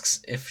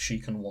asks if she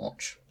can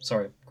watch.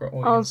 Sorry, what were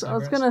you I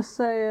was gonna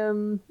say,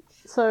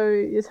 so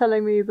you're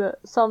telling me that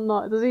some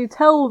night does he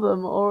tell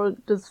them, or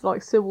does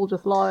like Sybil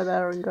just lie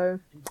there and go?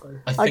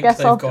 I guess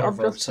they've got a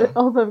rota.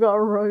 They've got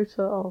a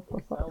rota. Oh, for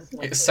fuck's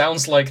sake. It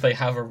sounds like they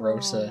have a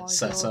rota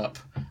set up.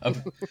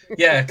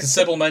 Yeah, because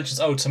Sybil mentions,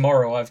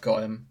 tomorrow I've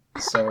got him.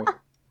 So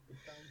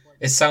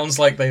it sounds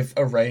like they've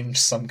arranged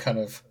some kind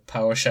of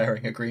power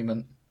sharing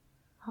agreement.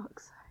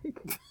 Fuck's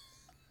sake.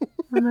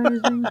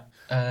 Amazing.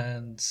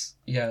 And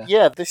yeah.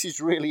 Yeah, this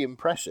is really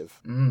impressive.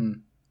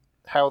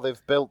 How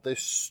they've built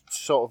this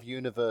sort of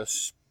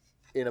universe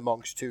in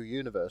amongst two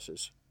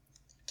universes.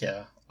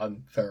 Yeah,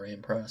 I'm very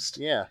impressed.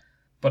 Yeah.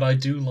 But I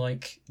do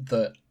like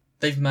that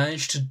they've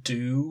managed to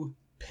do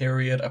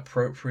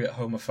period-appropriate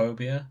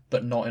homophobia,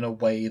 but not in a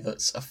way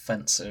that's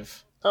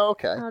offensive. Oh,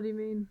 okay. How do you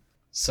mean?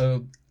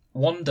 So,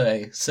 one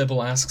day,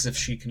 Sybil asks if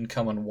she can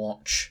come and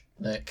watch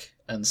Nick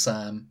and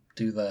Sam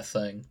do their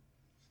thing.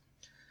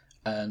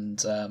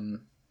 And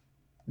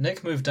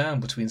Nick moved down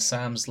between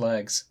Sam's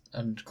legs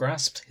and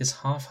grasped his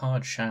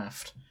half-hard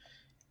shaft.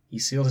 He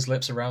sealed his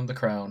lips around the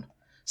crown.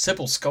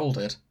 Sybil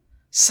scolded,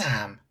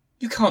 "Sam,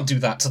 you can't do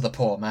that to the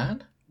poor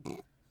man."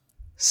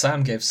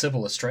 Sam gave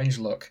Sybil a strange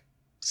look.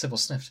 Sybil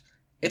sniffed.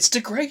 "It's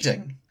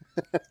degrading."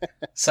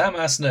 Sam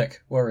asked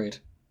Nick, worried,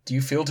 "Do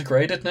you feel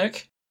degraded,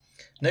 Nick?"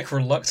 Nick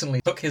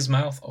reluctantly took his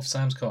mouth off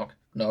Sam's cock.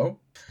 "No."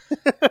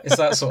 It's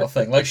that sort of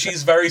thing. Like,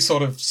 she's very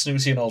sort of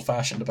snooty and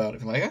old-fashioned about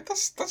it. Like,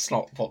 that's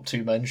not what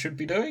two men should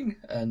be doing.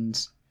 And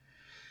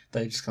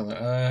they just kind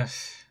of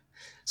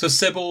So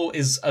Sybil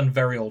is a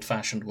very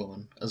old-fashioned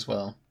woman as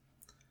well.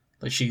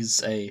 Like,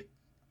 she's a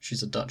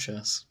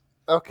duchess.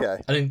 Okay.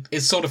 I think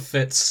it sort of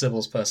fits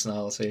Sybil's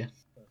personality.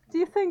 Do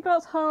you think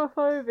that's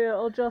homophobia,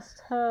 or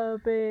just her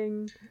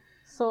being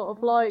sort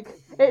of like,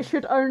 it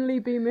should only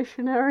be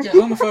missionary? Yeah,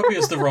 homophobia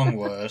is the wrong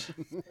word.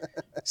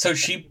 So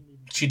she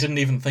didn't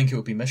even think it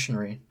would be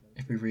missionary,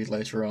 if we read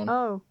later on.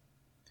 Oh.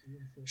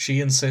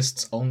 She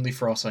insists only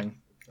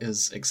frotting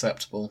is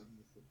acceptable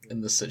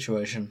in this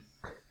situation.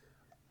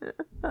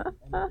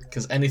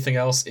 Because anything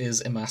else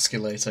is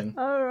emasculating.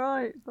 Oh,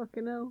 right.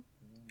 Fucking hell.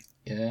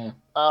 Yeah.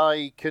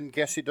 I can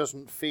guess it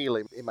doesn't feel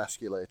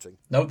emasculating.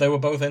 No, they were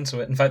both into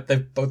it. In fact,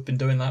 they've both been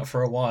doing that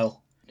for a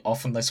while.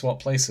 Often they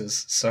swap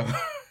places, so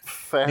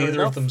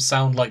neither of them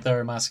sound like they're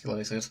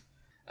emasculated.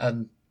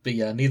 But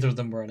yeah, neither of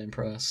them were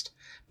unimpressed.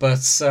 But,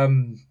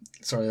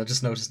 sorry, I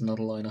just noticed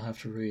another line I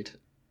have to read.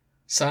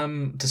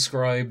 Sam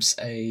describes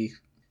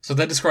So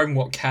they're describing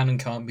what can and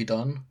can't be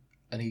done,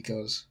 and he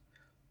goes,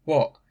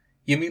 "What?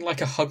 You mean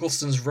like a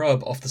Huggleston's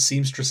rub off the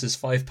seamstress's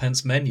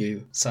 5-pence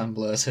menu?" Sam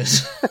blurted.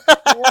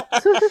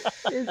 What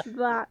is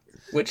that?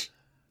 Which,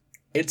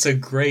 it's a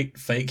great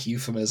fake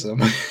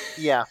euphemism.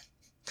 Yeah.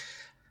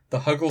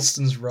 The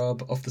Huggleston's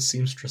rub off the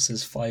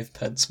seamstress's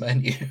 5-pence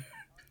menu.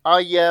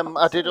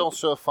 I did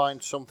also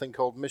find something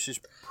called Mrs.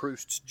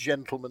 Proust's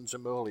Gentleman's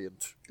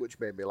Emollient, which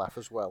made me laugh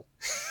as well.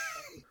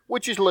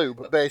 Which is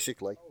lube,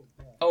 basically.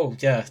 Oh,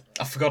 yeah,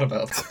 I forgot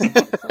about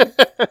that.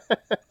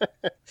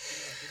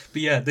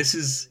 But yeah,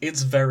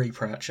 it's very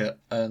Pratchett,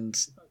 and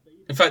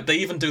in fact, they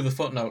even do the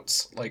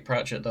footnotes like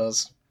Pratchett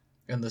does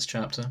in this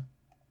chapter.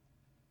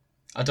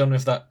 I don't know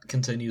if that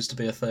continues to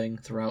be a thing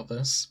throughout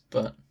this,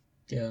 but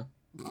yeah,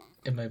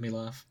 it made me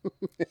laugh.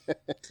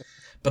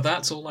 But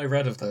that's all I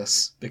read of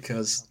this,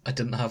 because I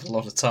didn't have a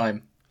lot of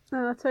time.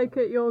 I take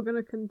it you're going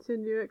to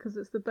continue it because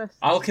it's the best.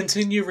 I'll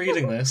continue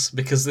reading this,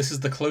 because this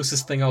is the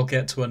closest thing I'll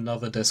get to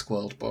another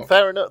Discworld book.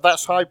 Fair enough.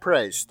 That's high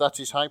praise. That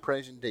is high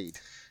praise indeed.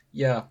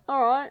 Yeah.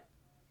 Alright.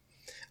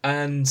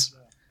 And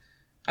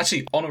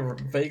actually, on a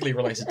vaguely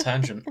related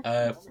tangent,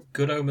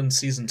 Good Omens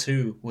Season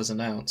 2 was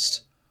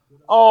announced.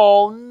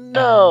 Oh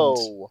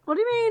no! What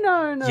do you mean,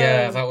 oh no?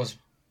 Yeah, that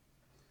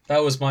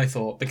was my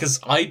thought, because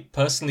I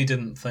personally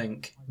didn't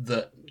think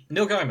that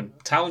Neil Gaiman,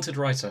 talented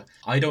writer,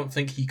 I don't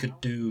think he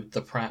could do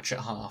the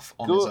Pratchett half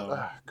on his own.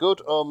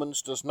 Good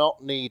Omens does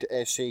not need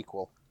a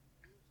sequel.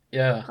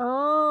 Yeah.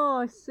 Oh,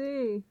 I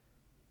see.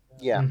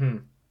 Yeah. Mm-hmm.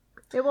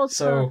 It was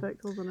So,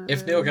 perfect, wasn't it?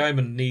 If Neil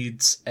Gaiman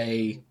needs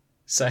a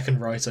second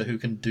writer who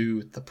can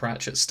do the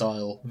Pratchett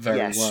style very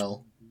Yes.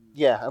 well,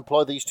 Yeah,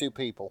 employ these two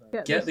people.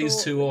 get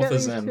these two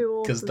authors in,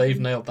 because they've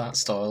nailed that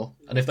style.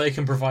 And if they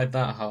can provide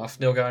that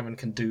half, Neil Gaiman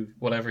can do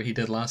whatever he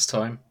did last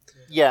time.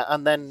 Yeah,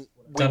 and then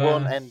we Ta-da.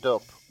 won't end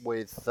up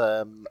with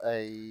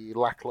a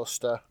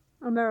lackluster...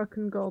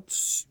 American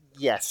Gods.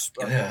 Yes.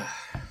 Yeah.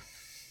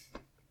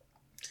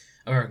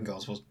 American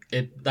Gods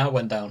that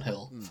went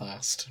downhill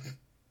fast.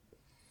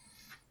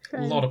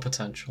 Okay. A lot of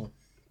potential.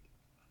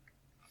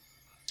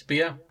 But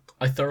yeah,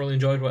 I thoroughly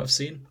enjoyed what I've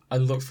seen. I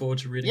look forward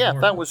to reading more. Yeah,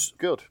 that was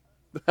good.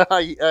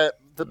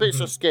 The bits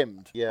I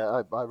skimmed,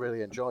 yeah, I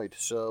really enjoyed.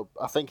 So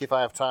I think if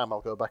I have time, I'll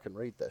go back and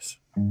read this.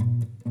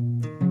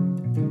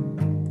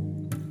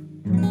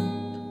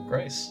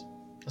 Grace.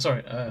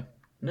 Sorry,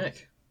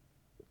 Nick.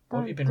 What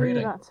have you been Don't do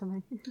reading? that to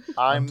me.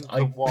 I'm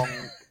the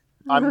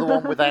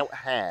one without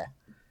hair.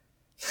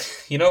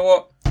 You know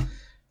what?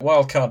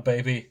 Wildcard,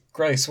 baby.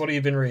 Grace, what have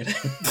you been reading?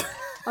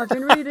 I've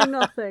been reading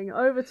nothing.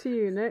 Over to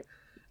you, Nick.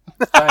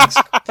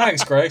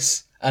 Thanks,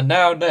 Grace. And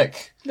now,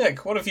 Nick.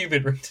 Nick, what have you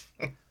been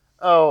reading?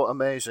 Oh,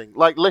 amazing.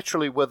 Like,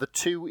 literally, we're the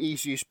two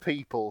easiest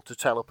people to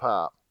tell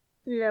apart.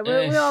 Yeah, we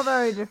are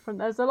very different.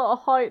 There's a lot of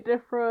height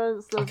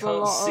difference. There's a can't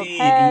lot of see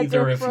hair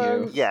either of you.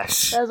 difference.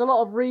 Yes. There's a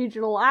lot of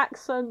regional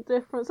accent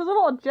difference. There's a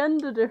lot of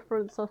gender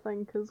difference, I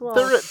think, as well.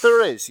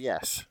 There is,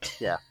 yes.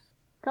 Yeah.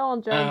 Come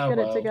on, James, get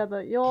it well.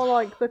 together. You're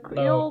like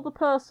No. you're the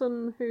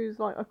person who's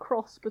like a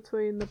cross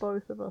between the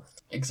both of us.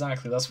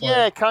 Exactly, that's why.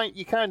 Yeah,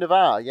 you kind of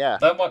are, yeah.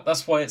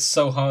 That's why it's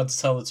so hard to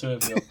tell the two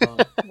of you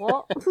apart.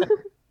 What?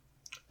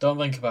 Don't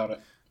think about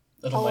it.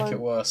 It'll make it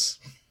worse.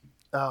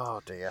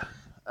 Oh, dear.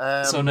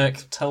 So,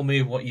 Nick, tell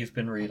me what you've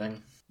been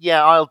reading.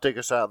 Yeah, I'll dig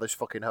us out of this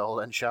fucking hole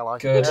then, shall I?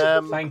 Good.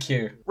 Thank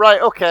you. Right,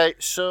 okay,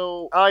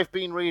 so I've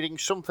been reading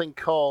something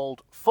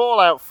called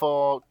Fallout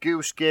 4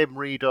 Goose Game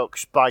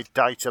Redux by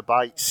Dieter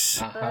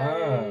Bytes.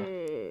 Aha.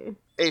 Hey.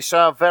 It's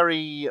our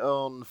very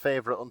own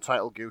favourite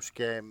Untitled Goose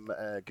Game,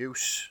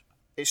 Goose.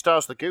 It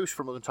stars the Goose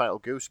from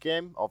Untitled Goose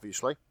Game,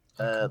 obviously,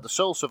 the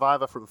sole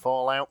survivor from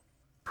Fallout,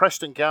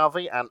 Preston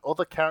Garvey, and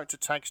other character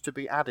tags to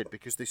be added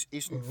because this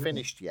isn't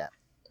finished yet.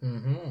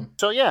 Mm-hmm.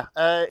 So yeah,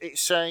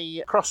 it's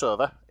a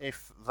crossover,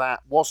 if that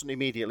wasn't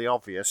immediately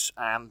obvious,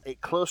 and it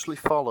closely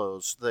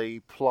follows the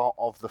plot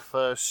of the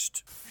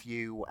first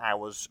few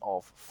hours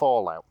of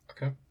Fallout.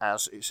 Okay.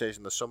 As it says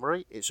in the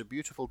summary, it's a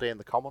beautiful day in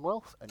the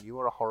Commonwealth, and you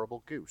are a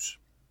horrible goose.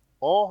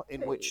 Or,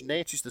 in which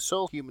Nate is the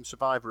sole human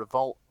survivor of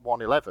Vault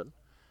 111,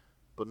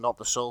 but not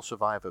the sole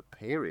survivor,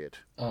 period.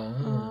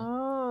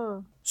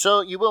 Oh.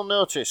 So you will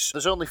notice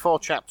there's only 4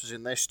 chapters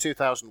in this,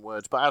 2,000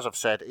 words, but as I've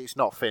said, it's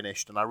not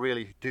finished, and I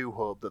really do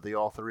hope that the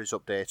author is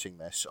updating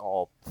this,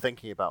 or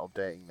thinking about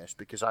updating this,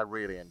 because I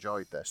really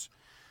enjoyed this.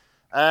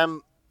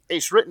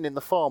 It's written in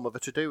the form of a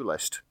to-do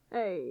list.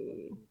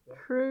 Hey,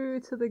 true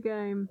to the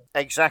game.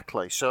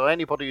 Exactly. So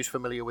anybody who's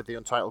familiar with the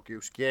Untitled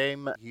Goose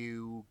Game,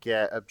 you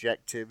get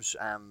objectives,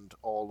 and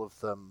all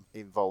of them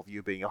involve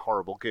you being a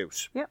horrible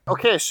goose. Yep.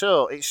 Okay,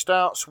 so it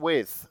starts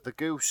with the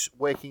goose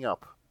waking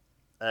up.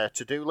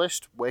 To-do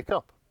list, wake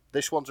up.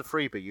 This one's a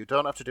freebie. You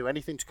don't have to do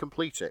anything to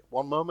complete it.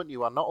 One moment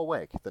you are not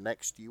awake, the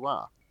next you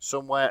are.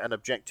 Somewhere an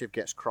objective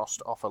gets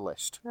crossed off a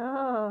list.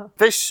 Ah,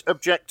 This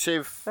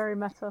objective... very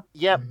meta.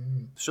 Yep.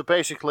 So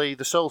basically,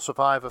 the sole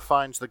survivor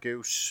finds the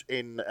goose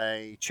in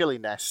a chilly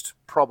nest,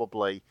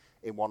 probably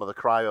in one of the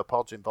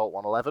cryopods in Vault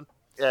 111.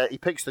 He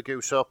picks the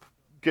goose up.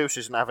 Goose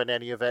isn't having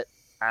any of it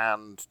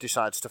and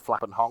decides to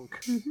flap and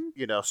honk.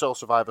 You know, sole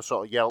survivor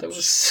sort of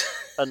yelps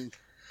and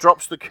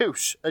drops the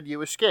goose, and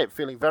you escape,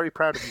 feeling very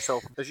proud of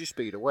yourself as you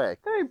speed away.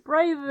 Very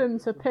brave of him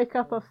to pick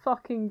up a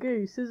fucking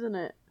goose, isn't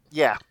it?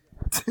 Yeah.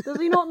 Does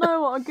he not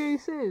know what a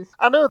goose is?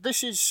 I know,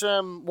 this is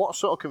what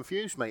sort of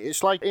confused me.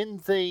 It's like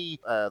in the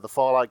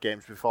Fallout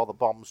games before the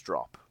bombs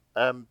drop,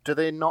 do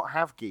they not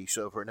have geese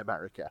over in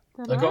America?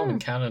 They got them in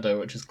Canada,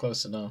 which is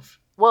close enough.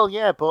 Well,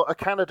 yeah, but a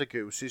Canada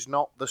goose is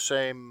not the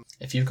same...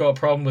 If you've got a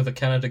problem with a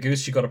Canada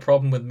goose, you've got a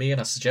problem with me, and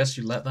I suggest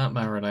you let that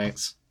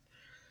marinate.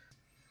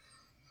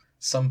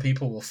 Some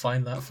people will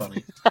find that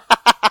funny.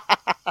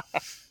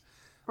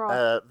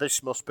 Right.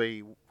 This must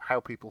be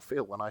how people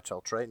feel when I tell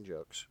train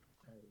jokes.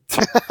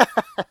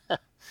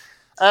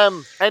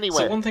 Anyway.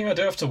 So one thing I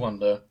do have to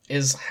wonder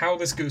is how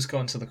this goose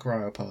got into the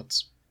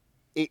cryopods.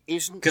 It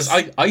isn't... Because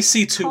I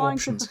see two Trying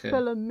options to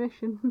fulfill here. a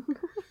mission.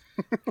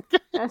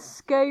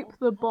 Escape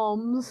the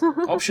bombs.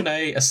 Option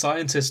A, a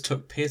scientist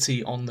took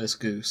pity on this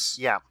goose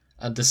Yeah,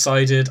 and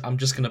decided, I'm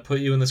just going to put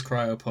you in this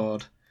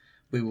cryopod.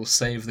 We will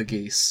save the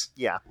geese.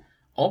 yeah.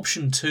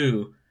 Option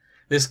 2,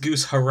 this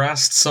goose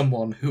harassed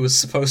someone who was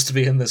supposed to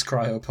be in this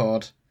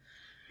cryopod,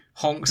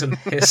 honked and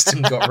hissed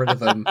and got rid of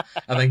them,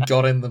 and then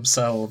got in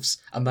themselves,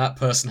 and that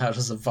person had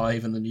to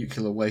survive in the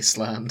nuclear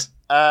wasteland.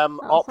 That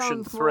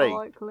Option sounds more 3.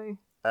 likely.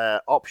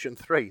 Option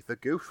 3. The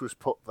goose was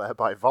put there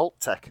by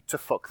Vault-Tec to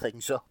fuck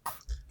things up.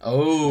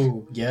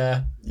 Oh,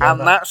 yeah. And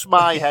that's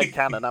my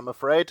headcanon, I'm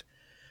afraid.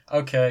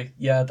 Okay,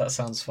 yeah, that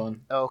sounds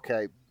fun.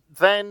 Okay.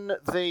 Then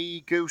the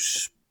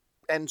goose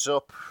ends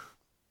up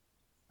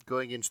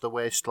going into the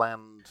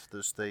wasteland.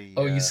 There's the...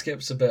 Oh, you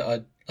skipped a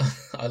bit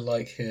I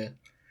like here.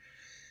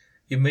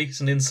 You meet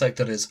an insect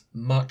that is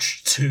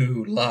much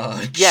too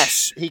large.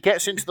 Yes, he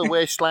gets into the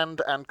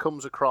wasteland and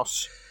comes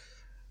across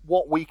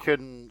what we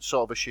can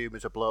sort of assume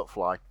is a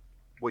bloatfly,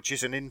 which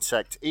is an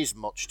insect, is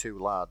much too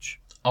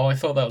large. Oh, I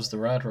thought that was the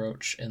rad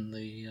roach in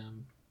the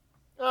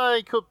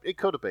It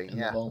could have been, in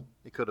yeah. the vault.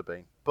 It could have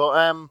been.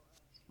 But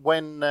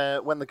when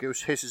the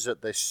goose hisses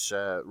at this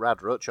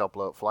rad roach or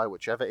bloatfly,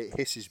 whichever, it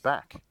hisses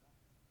back.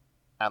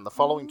 And the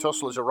following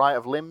tussle is a riot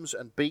of limbs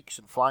and beaks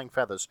and flying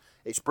feathers.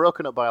 It's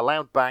broken up by a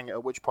loud bang,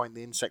 at which point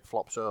the insect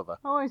flops over.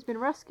 Oh, he's been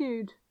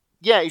rescued.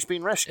 Yeah, he's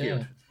been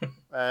rescued.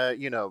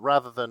 Yeah.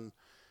 Rather than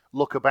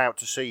look about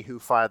to see who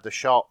fired the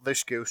shot,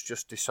 this goose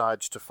just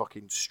decides to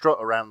fucking strut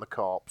around the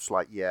corpse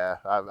like, yeah,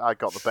 I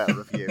got the better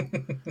of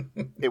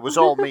you. It was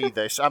all me,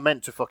 this. I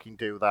meant to fucking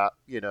do that,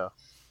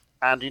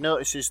 And he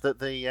notices that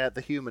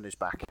the human is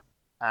back.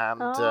 And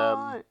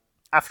Right.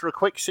 after a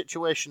quick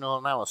situational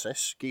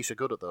analysis, geese are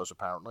good at those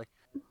apparently,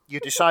 you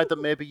decide that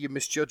maybe you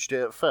misjudged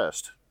it at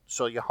first,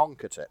 so you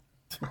honk at it.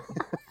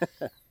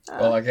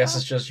 Well, I guess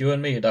it's just you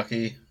and me,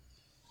 Ducky.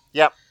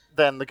 Yep.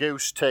 Then the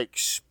goose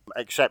takes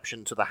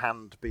exception to the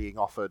hand being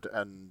offered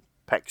and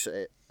pecks at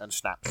it and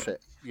snaps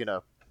it.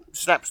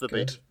 Snaps the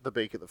Good.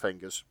 beak at the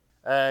fingers.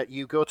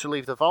 You go to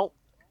leave the vault.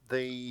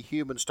 The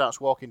human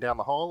starts walking down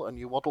the hall, and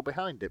you waddle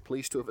behind it,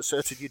 pleased to have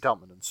asserted your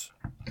dominance.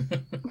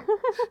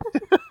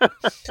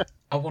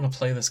 I want to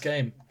play this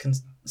game. Can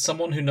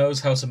someone who knows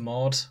how to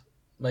mod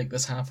make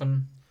this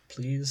happen,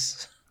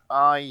 please?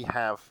 I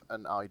have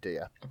an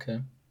idea.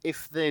 Okay.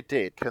 If they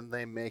did, can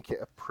they make it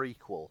a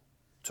prequel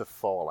to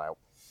Fallout?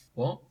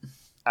 What?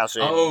 As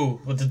in,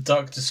 Oh, well, the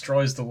duck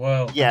destroys the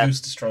world. yeah, The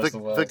goose destroys the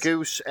world. The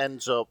goose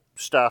ends up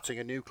starting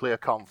a nuclear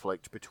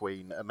conflict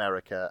between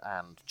America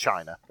and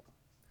China.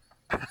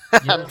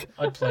 Yeah,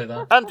 I'd play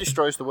that. And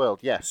destroys the world,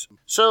 yes.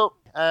 So,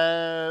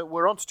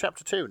 we're on to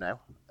Chapter 2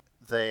 now.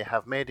 They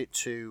have made it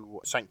to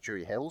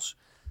Sanctuary Hills,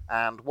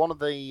 and one of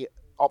the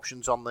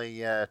options on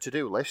the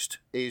to-do list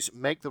is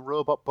make the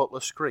robot butler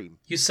scream.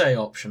 You say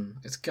option,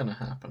 it's gonna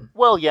happen.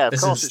 Well, yeah, of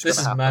This course is it's going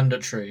to happen.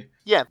 mandatory.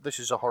 Yeah, this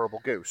is a horrible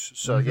goose,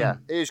 so yeah,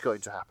 it is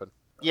going to happen.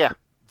 Yeah,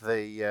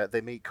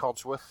 they meet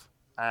Codsworth,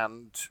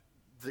 and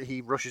he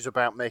rushes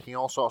about making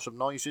all sorts of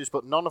noises,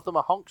 but none of them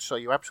are honks, so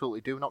you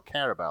absolutely do not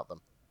care about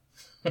them.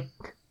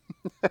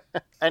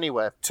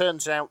 Anyway,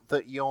 turns out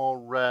that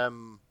you're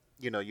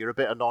a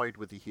bit annoyed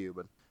with the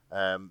human,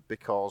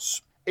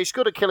 because it's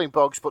good at killing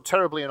bugs, but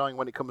terribly annoying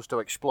when it comes to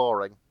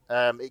exploring.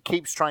 It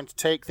keeps trying to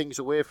take things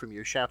away from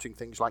you, shouting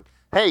things like,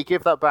 "Hey,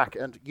 give that back,"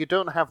 and you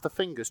don't have the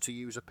fingers to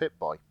use a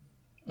Pip-Boy.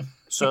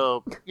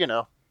 So,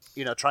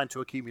 trying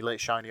to accumulate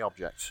shiny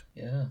objects.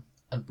 Yeah,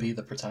 and be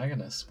the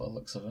protagonist by the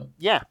looks of it.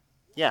 Yeah,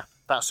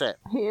 that's it.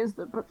 He is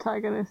the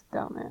protagonist,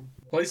 damn it.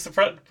 Well, he's the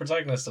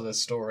protagonist of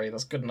this story.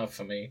 That's good enough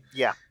for me.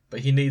 Yeah.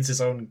 But he needs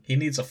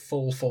a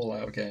full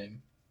Fallout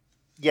game.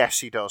 Yes,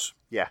 he does.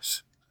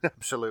 Yes,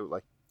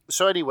 absolutely.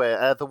 So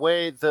anyway, the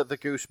way that the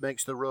goose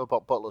makes the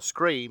robot butler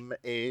scream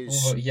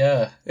is... Oh,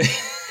 yeah.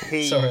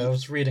 He- Sorry, I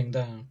was reading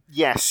down.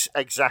 Yes,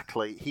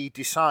 exactly. He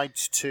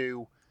decides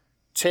to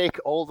take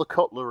all the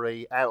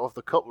cutlery out of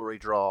the cutlery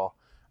drawer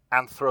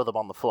and throw them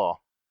on the floor.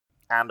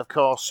 And of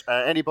course,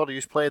 anybody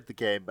who's played the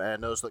game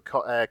knows that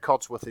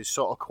Codsworth is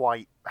sort of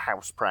quite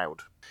house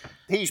proud.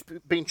 He's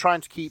been trying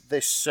to keep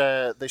this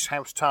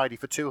house tidy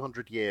for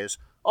 200 years.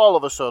 All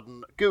of a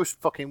sudden, Goose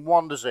fucking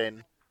wanders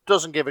in,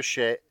 doesn't give a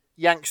shit,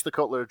 yanks the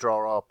cutlery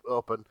drawer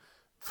open,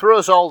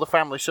 throws all the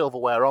family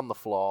silverware on the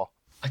floor.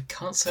 I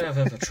can't say I've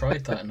ever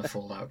tried that in a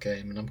Fallout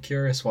game, and I'm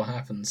curious what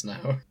happens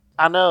now.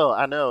 I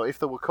know. If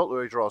there were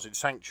cutlery drawers in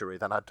Sanctuary,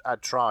 then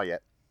I'd try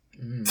it.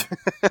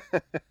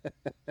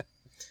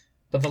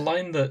 But the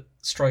line that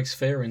strikes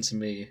fear into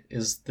me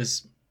is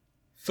this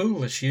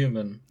foolish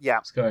human. Yeah.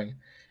 It's going,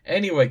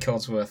 anyway,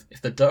 Codsworth,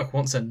 if the duck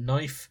wants a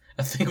knife,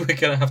 I think we're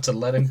going to have to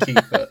let him keep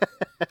it.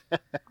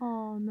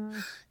 Oh no.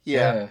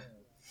 Yeah,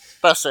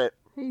 that's it.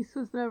 Peace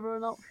was never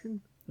an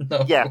option.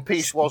 No. Yeah,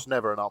 peace was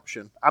never an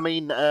option. I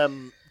mean,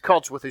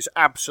 Codsworth is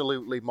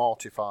absolutely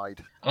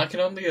mortified. And I can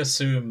only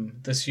assume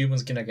this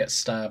human's gonna get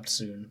stabbed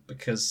soon,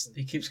 because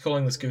he keeps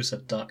calling this goose a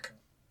duck.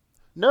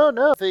 No,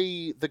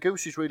 the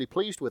goose is really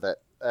pleased with it,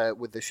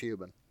 with this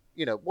human.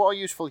 You know, what a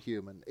useful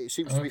human. It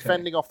seems to be Okay.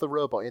 fending off the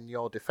robot in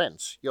your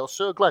defence. You're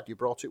so glad you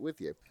brought it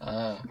with you.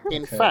 Ah,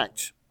 In okay.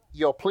 fact,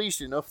 you're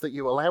pleased enough that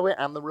you allow it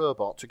and the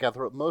robot to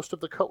gather up most of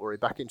the cutlery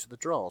back into the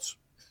drawers.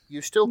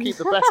 You still keep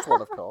the best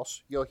one, of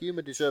course. Your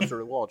human deserves a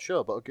reward,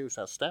 sure, but a goose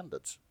has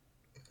standards.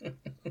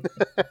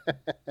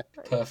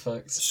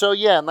 Perfect. So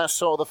yeah, and that's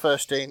sort of the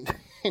first day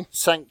in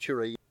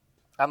Sanctuary,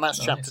 and that's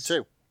Nice. Chapter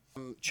 2.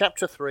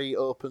 Chapter 3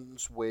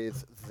 opens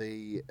with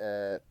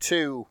the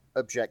two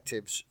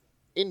objectives: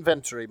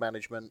 inventory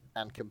management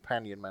and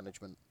companion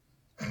management.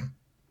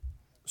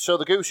 So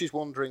the goose is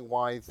wondering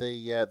why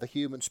the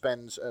human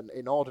spends an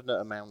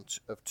inordinate amount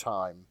of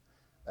time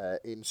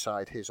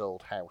inside his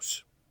old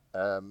house.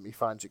 He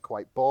finds it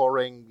quite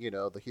boring. You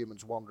know, the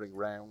human's wandering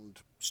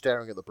around,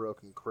 staring at the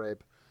broken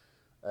crib,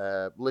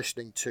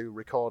 listening to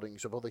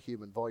recordings of other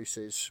human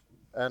voices,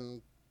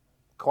 and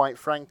quite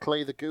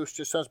frankly, the goose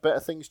just has better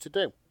things to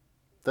do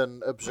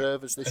than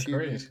observe as this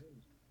human Agreed.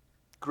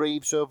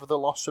 grieves over the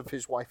loss of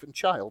his wife and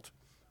child.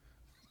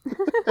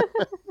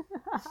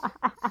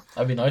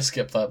 I mean, I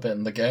skipped that bit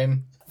in the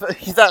game. But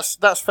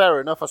that's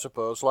fair enough, I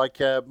suppose. Like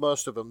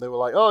most of them, they were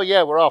like, "Oh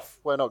yeah, we're off.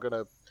 We're not going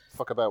to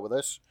fuck about with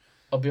this."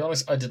 I'll be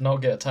honest, I did not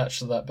get attached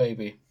to that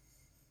baby.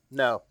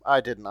 No, I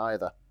didn't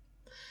either.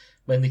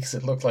 Mainly because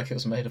it looked like it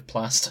was made of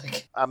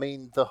plastic. I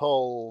mean, the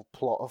whole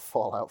plot of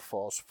Fallout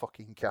 4's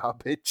fucking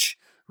garbage,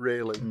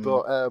 really. Mm.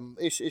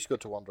 But it's good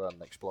to wander around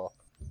and explore.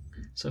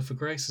 So for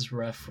Grace's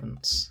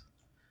reference,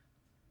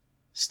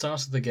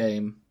 start of the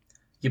game,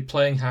 you're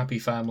playing Happy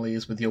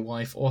Families with your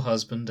wife or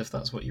husband, if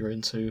that's what you're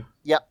into.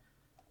 Yep.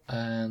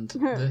 And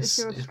if this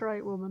you're a is...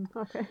 straight woman,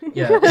 okay.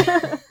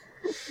 Yeah.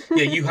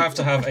 Yeah, you have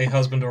to have a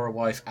husband or a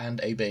wife and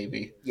a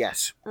baby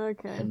Yes.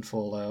 Okay. in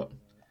Fallout.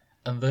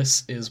 And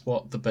this is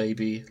what the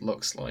baby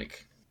looks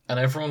like. And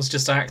everyone's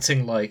just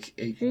acting like...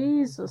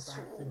 Jesus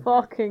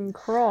fucking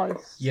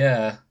Christ.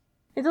 Yeah,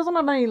 It doesn't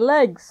have any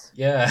legs.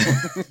 yeah.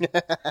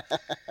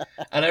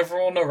 And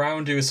everyone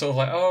around you is sort of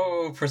like,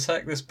 oh,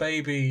 protect this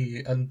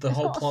baby. And the It's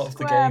whole got a plot of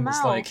the square game is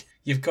mouth. like,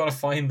 you've got to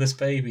find this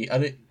baby.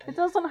 And It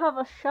doesn't have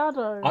a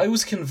shadow. I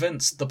was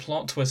convinced the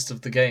plot twist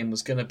of the game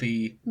was going to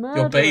be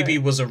Murder your baby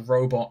it. was a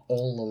robot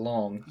all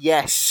along.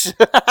 Yes.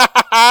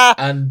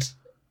 And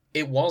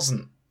it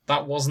wasn't.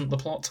 That wasn't the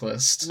plot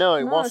twist. No,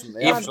 it No, wasn't.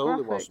 it's It just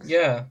absolutely graphics. wasn't.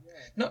 Yeah.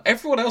 No,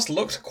 everyone else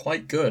looked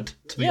quite good,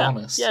 to be Yeah,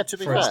 honest. yeah, to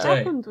be for its fair. What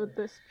day. happened with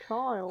this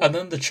child? And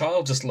then the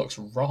child just looks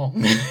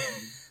wrong.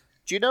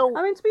 Do you know?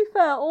 I mean, to be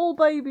fair, all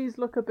babies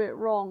look a bit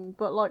wrong,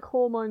 but like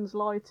hormones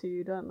lie to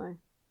you, don't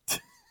they?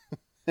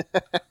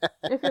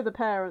 If you're the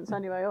parents,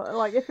 anyway.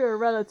 Like if you're a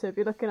relative,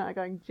 you're looking at it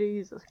going,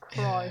 Jesus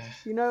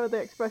Christ. You know the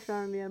expression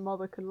only a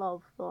mother can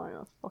love. Like,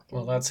 that's fucking.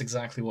 Well, that's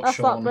exactly what That's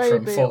Sean that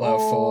from baby Fallout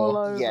all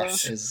 4 over.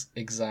 Yes. is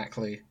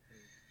exactly.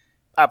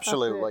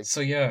 Absolutely. So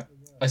yeah,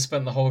 I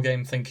spent the whole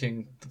game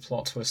thinking the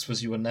plot twist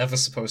was you were never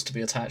supposed to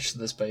be attached to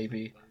this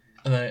baby.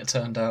 And then it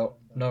turned out,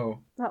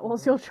 no. That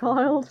was your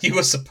child. You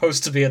were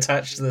supposed to be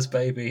attached to this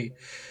baby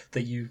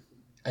that you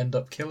end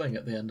up killing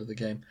at the end of the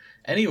game.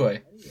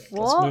 Anyway, let's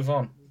What? move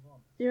on.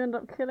 You end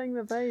up killing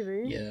the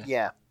baby. Yeah.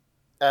 Yeah.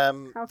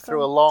 How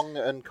Through a come? long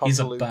and He's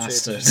a convoluted.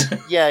 bastard.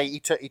 Yeah, he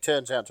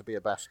turns out to be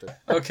a bastard.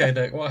 Okay,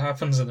 Nick, what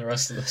happens in the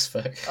rest of this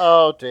fic?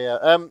 Oh dear.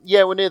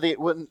 Yeah, we're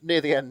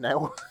near the end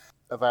now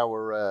of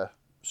our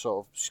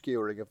sort of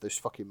skewering of this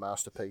fucking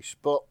masterpiece.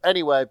 But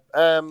anyway,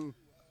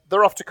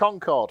 they're off to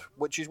Concord,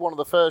 which is one of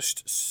the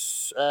first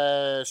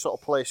sort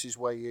of places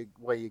where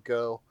you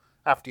go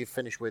after you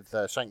finish with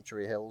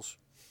Sanctuary Hills.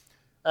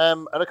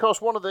 And of course,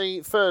 one of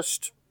the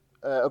first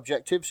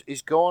objectives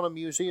is go on a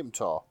museum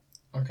tour.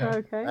 Okay.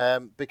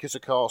 Okay. Because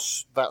of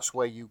course that's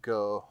where you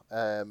go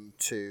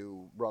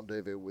to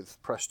rendezvous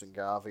with Preston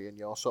Garvey and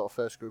your sort of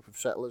first group of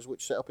settlers,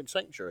 which set up in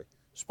Sanctuary.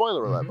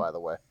 Spoiler alert, by the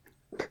way.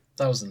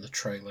 That was in the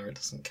trailer, it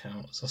doesn't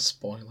count as a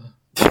spoiler.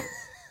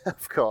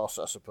 Of course,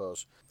 I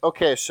suppose.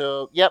 Okay,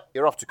 so yep,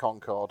 you're off to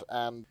Concord,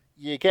 and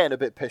you're getting a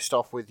bit pissed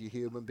off with your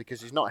human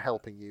because he's not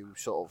helping you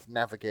sort of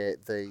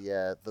navigate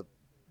the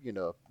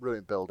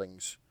ruined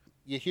buildings.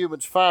 Your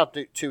human's far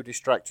too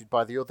distracted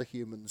by the other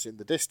humans in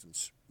the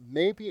distance.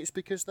 Maybe it's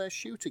because they're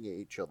shooting at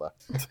each other.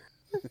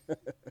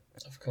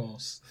 Of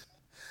course.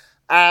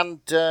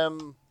 And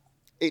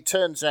it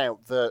turns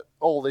out that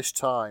all this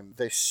time,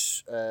 the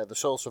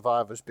sole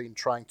survivor's been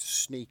trying to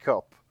sneak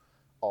up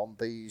on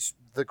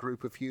the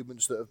group of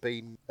humans that have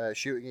been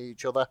shooting at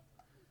each other.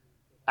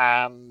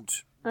 And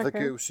the Okay.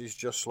 goose is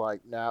just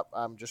like, nah,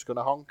 I'm just going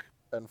to honk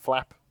and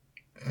flap.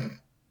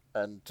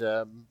 And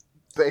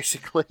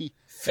basically,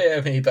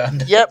 Fear me,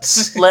 bandits. yep,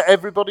 let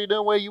everybody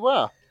know where you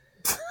are.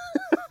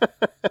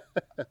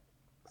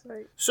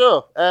 Sweet.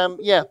 So,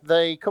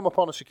 they come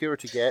upon a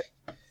security gate.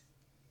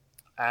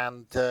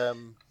 And,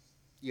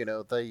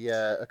 they,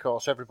 of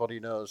course, everybody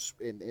knows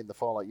in the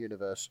Fallout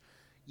universe,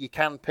 you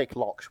can pick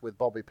locks with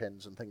bobby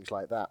pins and things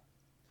like that.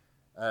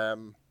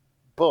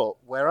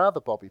 But where are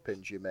the bobby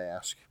pins, you may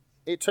ask?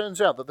 It turns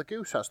out that the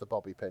goose has the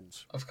bobby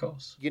pins. Of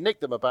course. You nick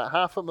them about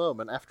half a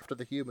moment after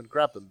the human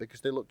grabbed them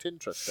because they looked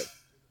interesting.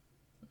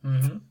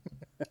 Mm-hmm.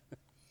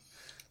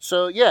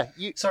 So, yeah,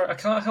 you... Sorry, I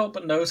can't help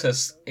but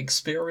notice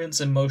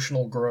experience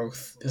emotional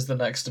growth is the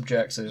next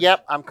objective.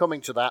 Yep, I'm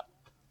coming to that.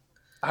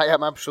 I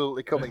am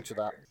absolutely coming to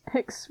that.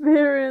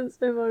 Experience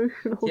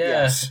emotional.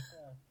 Yeah. Yes.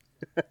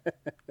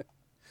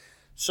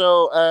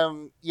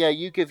 So, yeah,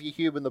 you give your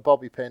human the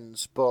bobby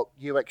pins, but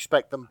you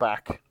expect them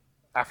back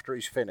after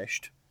he's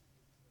finished.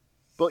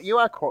 But you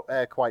are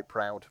quite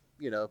proud.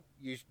 You know,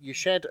 you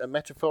shed a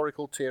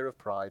metaphorical tear of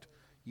pride.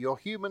 Your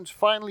humans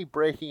finally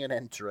breaking and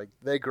entering.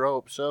 They grow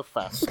up so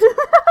fast.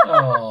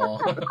 Oh.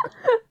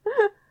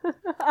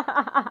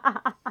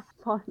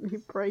 Finally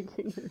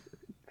breaking.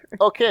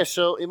 Okay,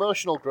 so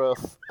emotional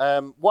growth.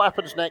 What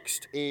happens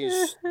next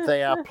is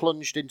they are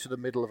plunged into the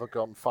middle of a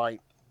gunfight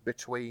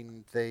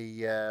between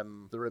the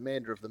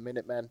remainder of the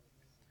Minutemen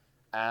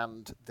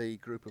and the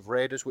group of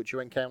raiders which you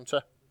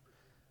encounter.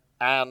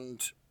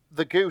 And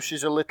the goose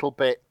is a little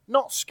bit,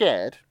 not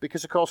scared,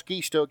 because of course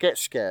geese don't get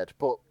scared,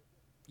 but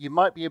you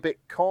might be a bit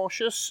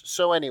cautious.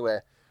 So anyway,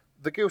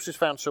 the goose has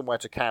found somewhere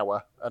to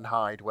cower and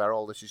hide where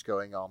all this is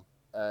going on.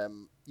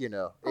 You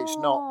know, it's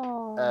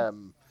not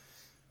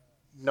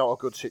a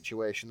good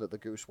situation that the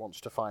goose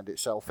wants to find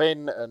itself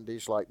in, and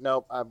he's like,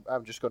 no,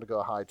 I'm just going to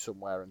go hide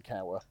somewhere and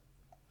cower.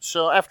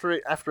 So after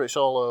it's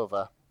all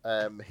over,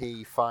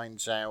 he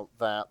finds out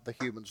that the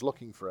human's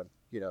looking for him.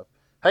 You know,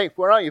 hey,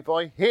 where are you,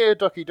 boy? Here,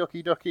 ducky,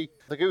 ducky, ducky.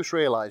 The goose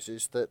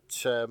realizes that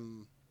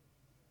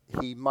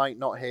he might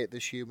not hate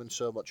this human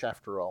so much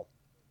after all.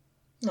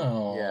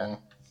 Oh. Yeah.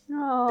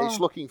 Oh. It's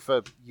looking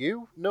for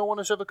you. No one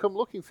has ever come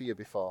looking for you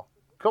before.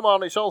 Come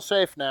on, it's all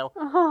safe now.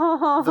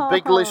 The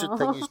big lizard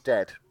thing is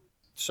dead.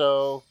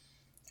 So...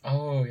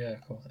 Oh, yeah,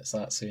 cool. It's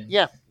that scene.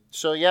 Yeah.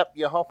 So, yep,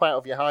 you hop out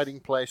of your hiding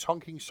place,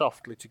 honking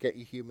softly to get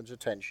your human's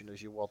attention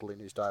as you waddle in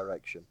his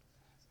direction.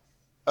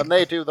 And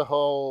they do the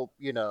whole,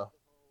 you know,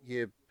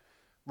 you're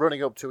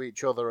running up to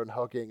each other and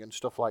hugging and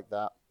stuff like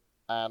that.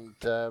 And,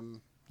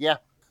 yeah,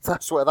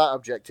 that's where that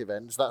objective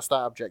ends. That's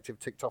that objective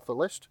ticked off the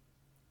list.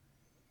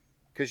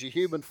 Because your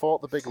human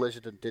fought the big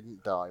lizard and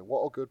didn't die.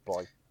 What a good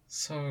boy.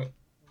 So,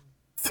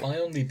 my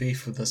only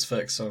beef with this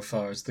fic so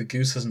far is the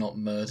goose has not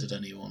murdered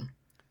anyone.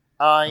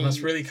 And that's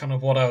really kind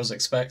of what I was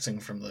expecting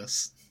from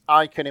this.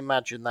 I can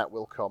imagine that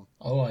will come.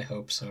 Oh, I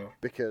hope so.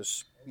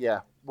 Because,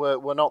 yeah,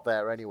 we're not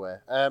there anyway.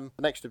 The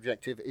next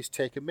objective is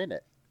take a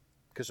minute.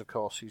 Because, of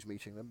course, he's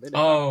meeting them.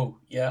 Oh,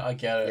 yeah, I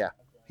get it. Yeah,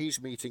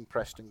 he's meeting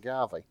Preston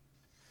Garvey.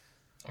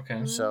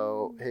 Okay.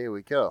 So, here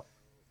we go.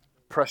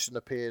 Preston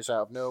appears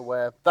out of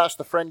nowhere. That's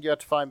the friend you had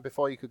to find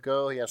before you could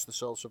go. He has the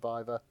sole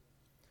survivor.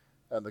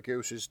 And the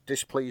goose is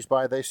displeased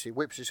by this. He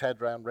whips his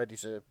head round, ready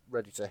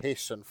to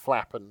hiss and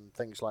flap and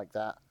things like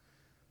that.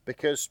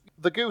 Because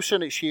the goose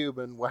and its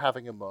human were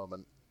having a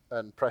moment,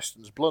 and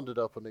Preston's blundered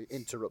up and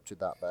interrupted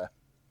that there.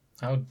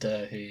 How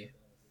dare he?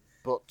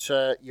 But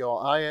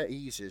your ire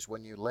eases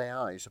when you lay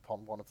eyes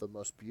upon one of the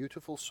most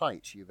beautiful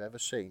sights you've ever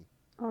seen.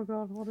 Oh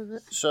God, what is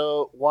it?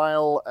 So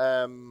while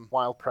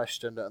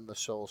Preston and the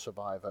sole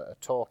survivor are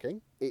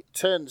talking, it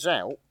turns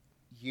out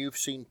you've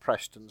seen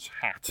Preston's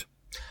hat.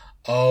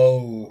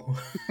 Oh.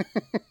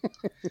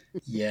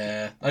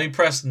 Yeah. I mean,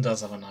 Preston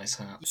does have a nice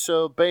hat.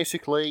 So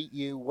basically,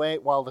 you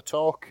wait while they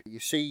talk, you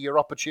see your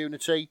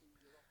opportunity,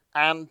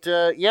 and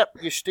yep,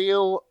 you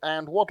steal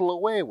and waddle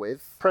away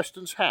with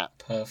Preston's hat.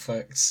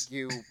 Perfect.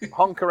 You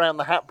honk around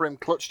the hat brim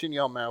clutched in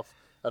your mouth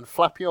and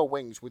flap your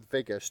wings with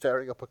vigour,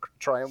 staring up a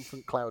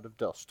triumphant cloud of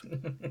dust.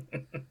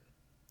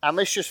 And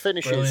this just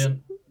finishes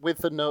Brilliant. with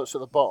the notes at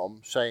the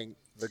bottom saying,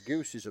 the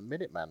goose is a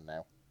Minuteman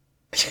now.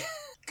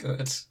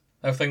 Good.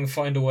 I think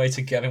find a way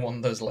to get him one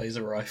of those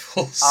laser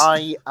rifles.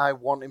 I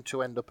want him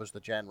to end up as the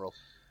general.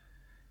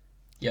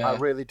 Yeah, I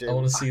really do. I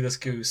want to see this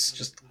goose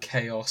just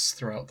chaos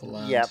throughout the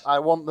land. Yeah, I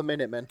want the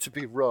Minutemen to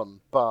be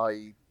run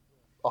by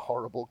a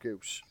horrible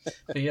goose.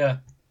 But yeah,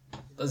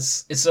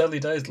 it's early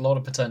days, a lot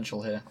of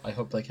potential here. I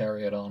hope they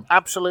carry it on.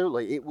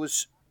 Absolutely. It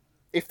was,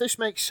 if this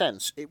makes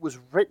sense, it was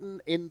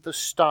written in the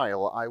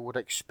style I would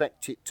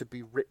expect it to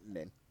be written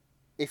in,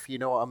 if you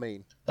know what I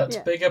mean. That's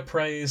Yeah. bigger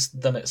praise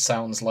than it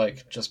sounds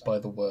like just by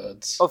the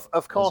words.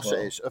 Of course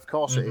well. it is. Of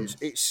course it is.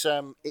 It's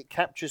it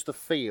captures the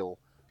feel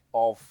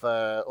of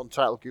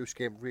Untitled Goose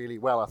Game really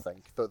well, I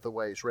think, the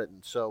way it's written.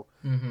 So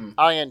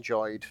I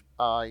enjoyed.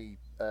 I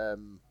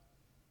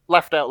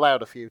laughed out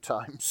loud a few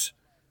times,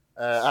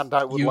 and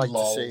I would You like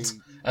lolled, to see.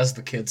 as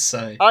the kids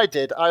say. I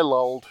did. I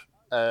lolled.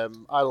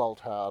 I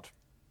lolled hard.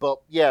 But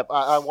yeah,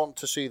 I want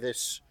to see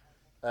this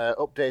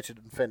updated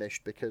and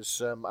finished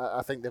because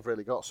I think they've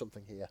really got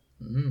something here.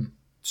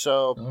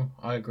 So Oh,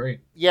 I agree.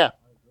 yeah,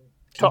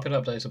 Keep it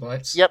up, Data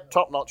Bytes. yep,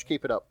 top notch.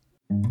 Keep it up.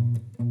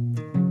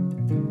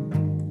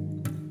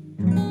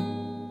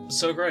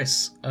 So,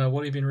 Grace,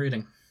 what have you been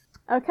reading?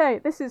 Okay,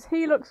 this is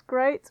He Looks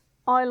Great,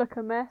 I Look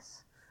a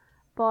Mess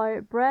by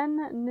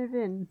Bren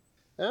Nivin.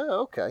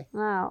 Oh, okay.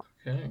 Now,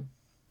 Okay.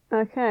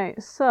 okay,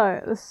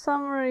 so the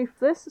summary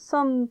for this,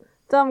 some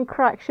dumb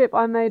crack ship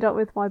I made up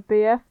with my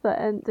BF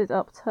that ended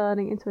up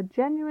turning into a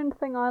genuine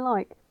thing I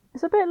like.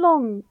 It's a bit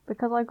long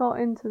because I got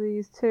into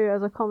these two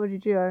as a comedy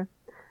duo.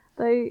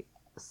 They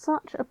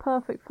such a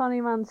perfect funny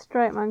man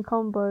straight man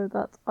combo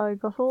that I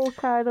got all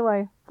carried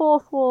away.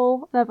 Fourth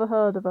wall, never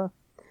heard of her.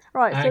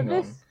 Right, Hang so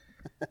on. this...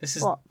 This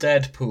is What?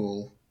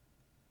 Deadpool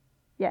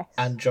Yes.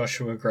 and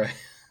Joshua Graham.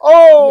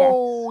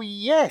 Oh,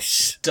 yes!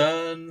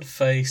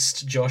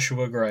 Stern-faced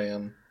Joshua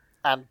Graham.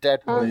 And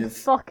Deadpool. With-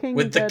 fucking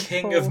With the Deadpool.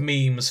 king of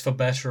memes for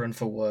better and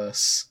for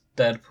worse.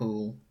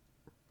 Deadpool.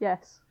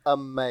 Yes.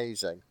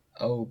 Amazing.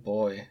 Oh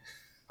boy.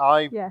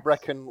 I Yes.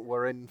 reckon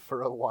we're in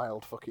for a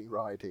wild fucking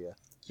ride here.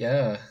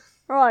 Yeah.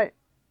 Right.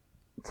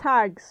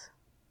 Tags.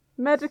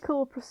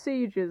 Medical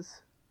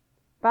procedures.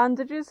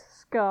 Bandages,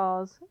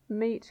 scars,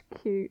 meet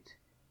cute,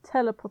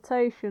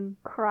 teleportation,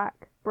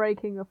 crack,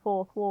 breaking a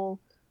fourth wall,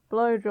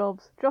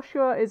 blowjobs.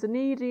 Joshua is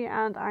needy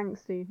and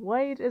angsty.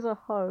 Wade is a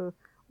hoe.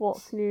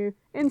 What's new?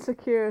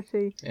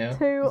 Insecurity. Yeah.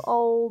 Two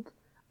old,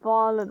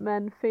 violent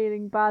men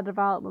feeling bad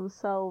about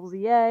themselves.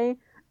 Yay.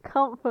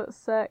 Comfort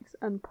sex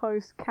and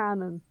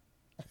post-canon.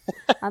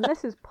 And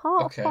this is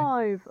part Okay.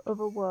 5 of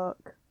a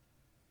work,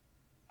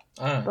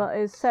 Ah. but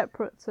is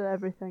separate to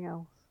everything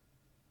else.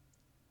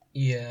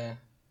 Yeah.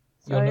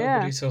 So, You're yeah.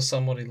 nobody till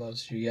somebody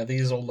loves you. Yeah,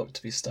 these all look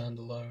to be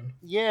standalone.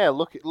 Yeah,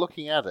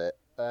 looking at it.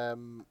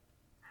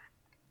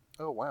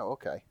 Oh, wow,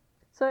 okay.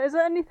 So is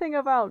there anything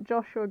about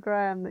Joshua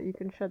Graham that you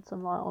can shed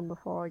some light on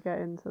before I get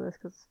into this?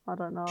 Because I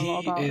don't know a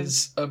lot He about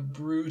is a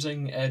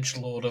brooding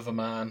edgelord of a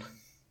man.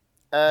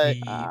 Uh,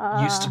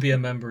 He used to be a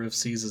member of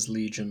Caesar's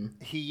Legion.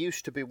 he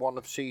used to be one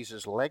of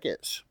Caesar's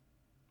legates.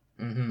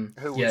 Hmm.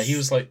 Who Yeah, was- he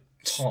was like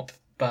top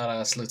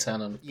badass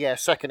lieutenant Yeah,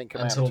 second in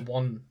command. until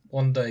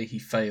one day he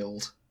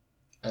failed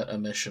at a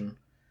mission,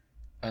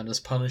 and as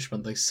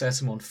punishment they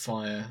set him on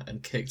fire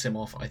and kicked him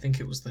off. I think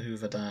it was the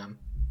Hoover Dam. him.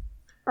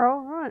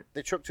 Oh, right.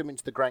 They chucked him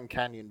into the Grand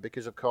Canyon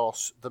because, of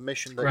course, the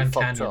mission that Grand he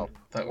fucked Canyon, up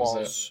that was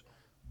was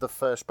the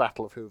first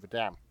Battle of Hoover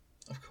Dam.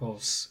 Of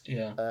course,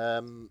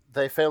 yeah.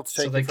 They failed to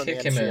So take they him from the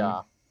kick him in.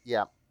 MCR.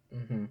 Yeah.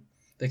 Hmm.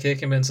 They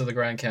kick him into the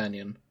Grand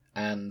Canyon,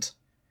 and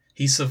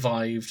he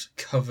survived,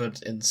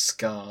 covered in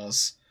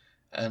scars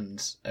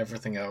and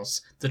everything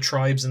else. The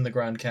tribes in the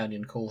Grand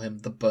Canyon call him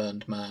the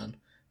Burned Man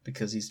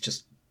because he's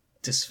just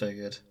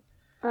disfigured.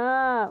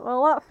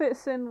 Well, that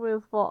fits in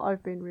with what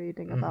I've been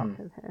reading about Mhm.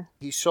 him here.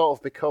 He's sort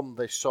of become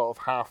this sort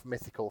of half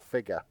mythical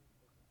figure.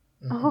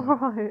 Mhm. All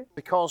right.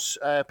 Because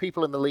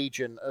people in the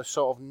Legion are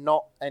sort of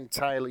not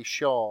entirely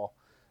sure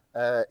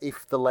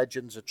if the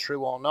legends are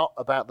true or not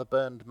about the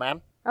Burned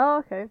Man. Oh,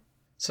 okay.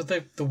 So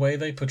the way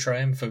they portray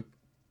him, for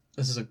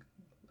this is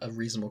a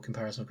reasonable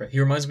comparison. He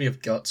reminds me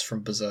of Guts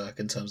from Berserk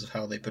in terms of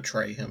how they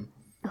portray him.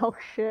 Oh,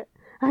 shit.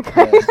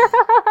 Okay.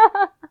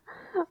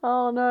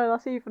 Oh, no,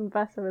 that's even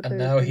better. With And who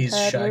now been he's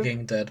paired with.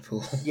 shagging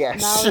Deadpool.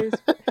 Yes. Now he's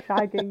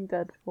shagging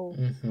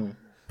Deadpool. Hmm.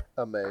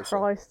 Amazing.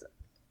 Christ.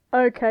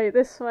 Okay,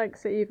 this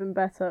makes it even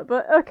better.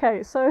 But,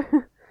 okay, so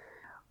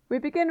we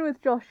begin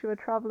with Joshua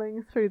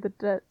travelling through the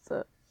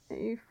desert.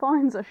 He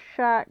finds a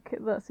shack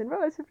that's in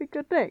relatively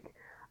good nick.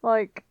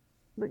 Like,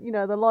 you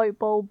know, the light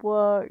bulb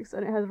works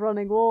and it has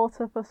running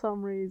water for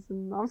some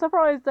reason. I'm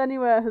surprised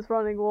anywhere has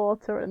running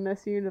water in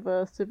this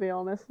universe, to be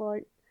honest.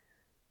 Like,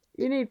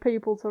 you need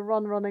people to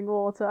run running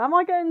water. Am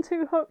I getting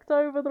too hooked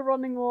over the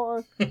running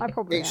water? I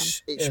probably am.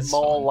 It's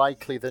more fine.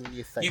 likely than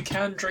you think. You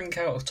can drink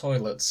out of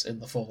toilets in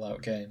the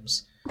Fallout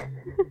games,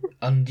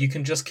 and you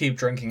can just keep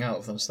drinking out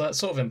of them. So that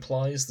sort of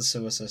implies the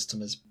sewer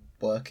system is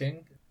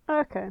working.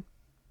 Okay.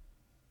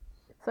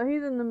 So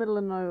he's in the middle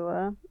of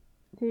nowhere.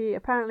 He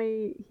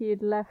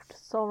had left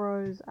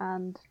sorrows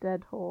and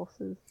dead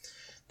horses.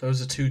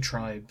 Those are two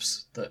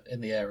tribes that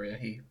in the area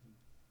he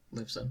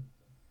lives in.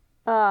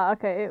 Ah,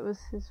 okay, it was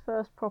his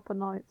first proper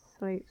night's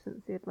sleep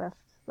since he had left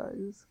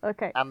those.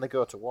 Okay, And they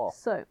go to war.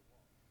 so...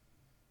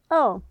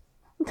 Oh,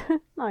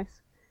 nice.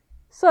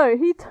 So,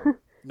 he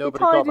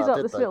Nobody tidies got that, up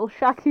did this they? little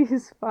shack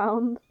he's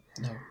found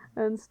No.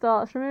 and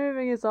starts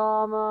removing his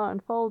armour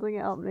and folding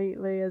it up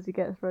neatly as he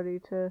gets ready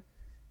to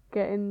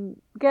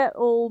get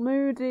all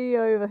moody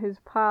over his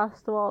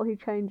past while he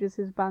changes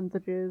his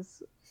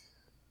bandages.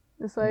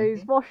 And so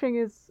he's washing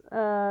his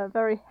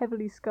very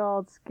heavily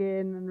scarred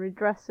skin and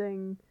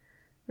redressing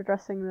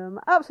them,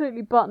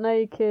 absolutely butt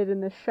naked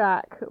in the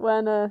shack,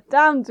 when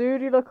damn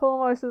dude, you look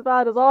almost as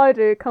bad as I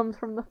do, comes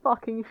from the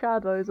fucking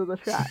shadows of the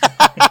shack.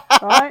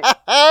 Right?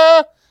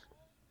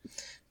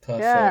 Perfect.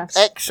 Yeah.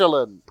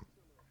 Excellent.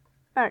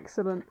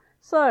 Excellent.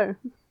 So,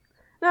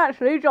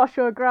 naturally,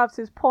 Joshua grabs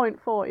his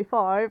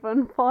 .45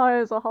 and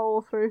fires a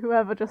hole through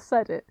whoever just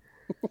said it.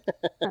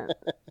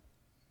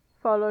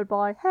 Followed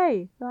by,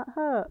 hey, that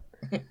hurt.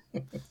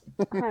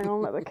 Hang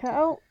on, let the cat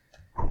out.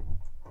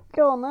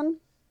 Go on then.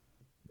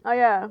 Oh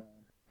yeah.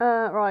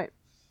 Right.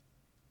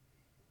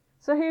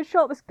 So he had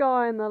shot this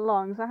guy in the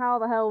lung, so how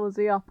the hell was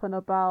he up and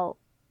about?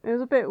 It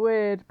was a bit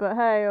weird, but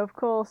hey, of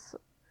course,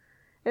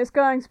 it's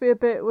going to be a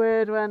bit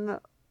weird when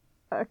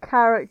a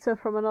character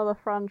from another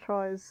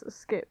franchise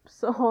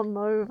skips on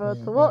over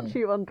to watch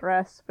you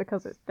undress,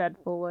 because it's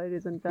Deadpool,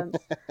 ladies and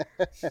gents.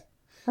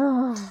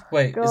 Oh,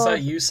 Wait, God. is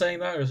that you saying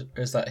that, or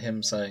is that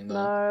him saying that?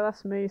 No,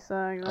 that's me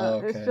saying that.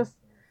 Oh, okay.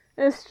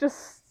 It's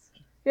just,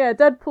 yeah,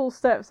 Deadpool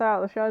steps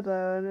out of the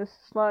shadow, and it's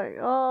just like,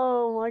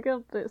 oh my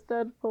god, it's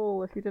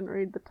Deadpool. If you didn't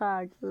read the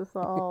tags, it's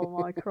like, oh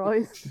my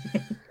Christ.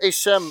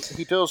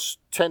 He does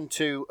tend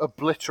to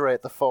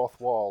obliterate the fourth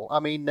wall. I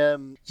mean,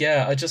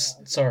 Yeah, I just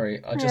Yeah,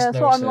 that's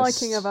noticed. what I'm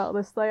liking about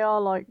this. They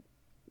are like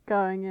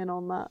going in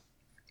on that.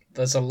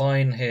 There's a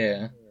line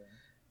here.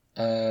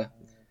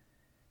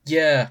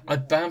 Yeah, I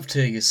bamfed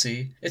here, you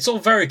see. It's all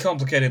very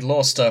complicated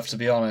law stuff, to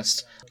be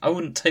honest. I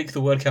wouldn't take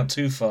the word count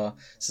too far,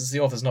 since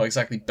the author's not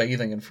exactly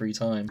bathing in free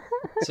time.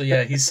 So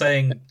yeah, he's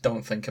saying,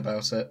 don't think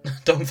about it.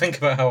 Don't think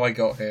about how I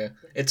got here.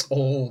 It's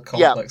all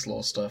complex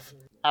law stuff.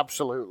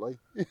 absolutely.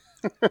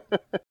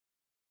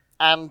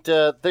 And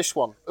this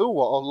one. Ooh,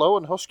 what a low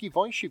and husky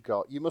voice you've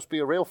got. You must be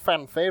a real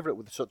fan favourite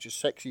with such a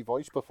sexy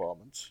voice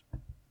performance.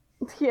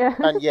 Yeah.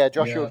 And yeah,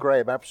 Joshua Yeah.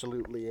 Graham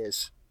absolutely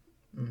is.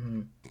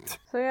 Mm-hmm.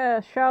 So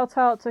yeah, shout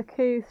out to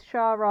Keith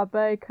Shara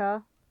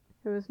Baker,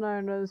 who is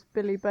known as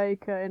Billy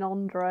Baker in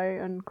Andre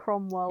and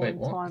Cromwell Wait, in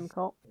what? Time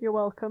Cop. You're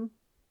welcome.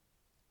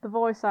 The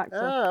voice actor.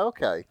 Ah,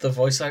 okay. The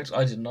voice actor,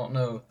 I did not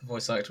know the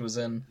voice actor was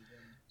in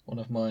one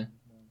of my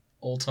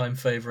all-time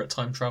favourite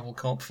time travel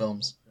cop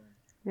films.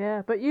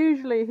 Yeah, but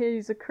usually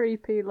he's a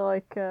creepy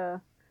like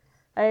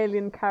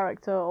alien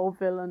character or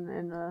villain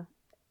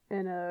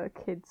in a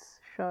kids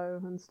show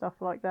and stuff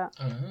like that.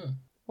 Oh.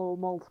 Or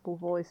multiple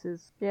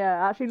voices.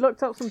 Yeah, I actually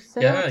looked up some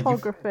Yeah, you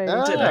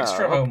cinematography. did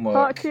extra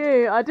homework. Fuck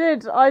you! I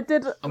did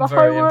I'm the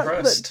very homework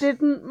impressed. that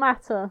didn't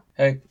matter.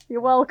 Hey,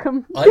 You're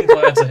welcome. I'm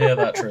glad to hear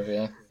that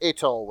trivia.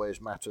 It always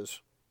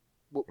matters.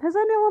 Has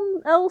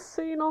anyone else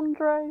seen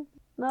Andre?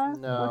 No?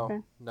 No, Okay.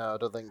 no, I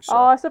don't think so.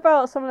 Oh, it's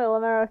about some little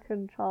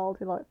American child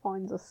who like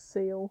finds a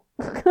seal.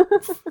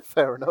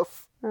 Fair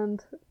enough.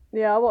 And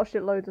yeah, I watched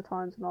it loads of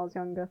times when I was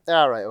younger.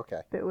 All right,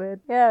 okay. Bit weird.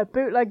 Yeah,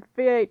 bootleg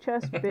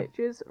VHS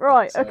bitches.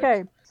 Right, Sick.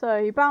 okay.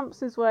 So he bamps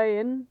his way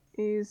in.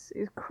 He's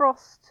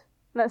crossed.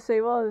 Let's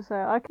see, what did I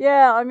say?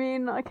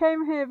 I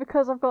came here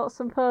because I've got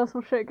some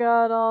personal shit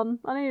going on.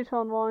 I needed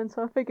to unwind,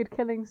 so I figured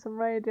killing some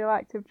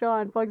radioactive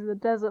giant bugs in the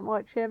desert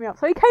might cheer me up.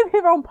 So he came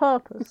here on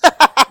purpose.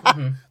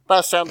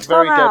 That sounds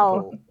very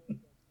Somehow. Deadpool.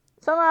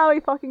 Somehow he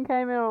fucking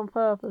came here on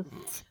purpose.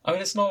 I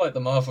mean, it's not like the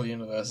Marvel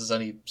Universe is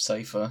any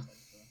safer.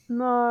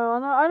 No,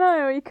 I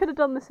know. He could have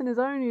done this in his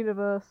own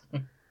universe.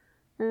 And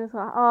it's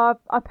like, oh,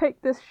 I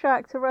picked this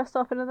shack to rest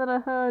off in, and then I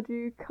heard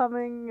you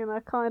coming, and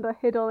I kind of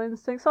hid on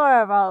instinct.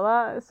 Sorry about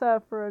that. It's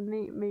for a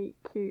neat meet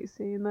cute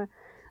scene, though.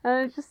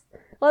 And it's just,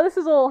 like, this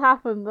has all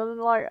happened, and,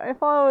 like,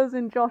 if I was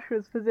in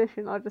Joshua's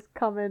position, I'd just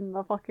come in,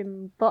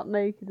 fucking butt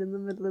naked in the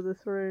middle of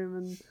this room,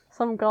 and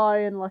some guy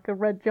in, like, a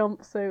red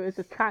jumpsuit is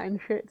just chatting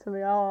shit to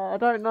me. Oh, I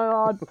don't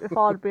know if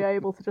I'd be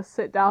able to just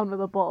sit down with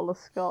a bottle of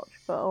scotch,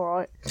 but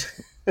alright.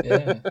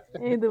 Yeah.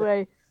 Either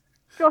way,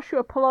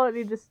 Joshua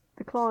politely just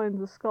declines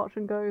the scotch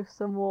and goes for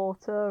some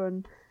water,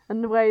 and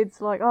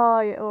Wade's like, oh,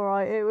 yeah,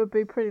 alright, it would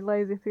be pretty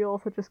lazy if the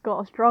author just got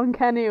us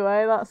drunk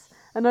anyway, that's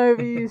an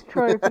overused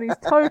trope, and he's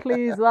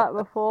totally used that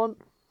before.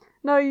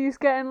 No use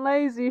getting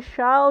lazy,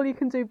 Shal, you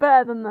can do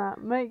better than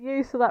that. Make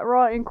use of that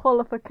writing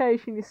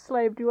qualification you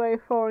slaved away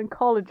for in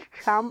college,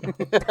 champ.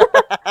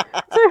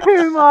 To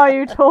whom are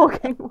you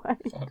talking,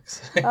 Wade?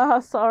 Fuck's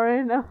sake.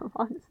 Sorry, never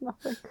mind, it's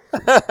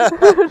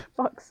nothing.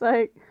 Fuck's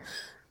sake.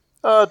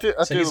 I So do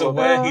he's love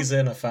aware it. he's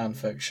in a fan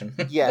fiction.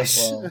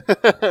 Yes. As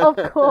well.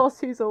 Of course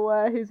he's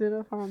aware he's in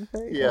a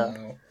fanfic. Yeah.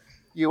 Wow.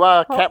 You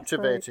are Fuck's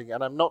captivating,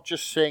 and I'm not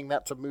just saying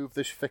that to move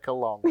this fic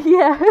along.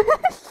 Yeah.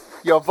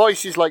 Your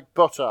voice is like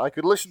butter. I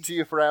could listen to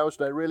you for hours,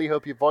 and I really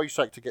hope your voice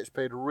actor gets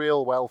paid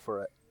real well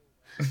for it.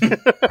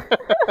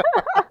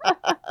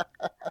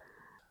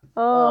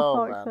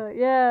 Oh, fuck's man. sake.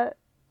 Yeah.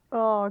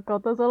 Oh,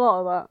 God, there's a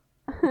lot of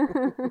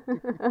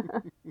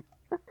that.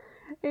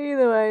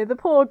 Either way, the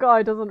poor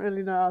guy doesn't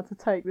really know how to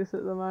take this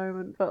at the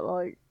moment, but,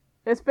 like,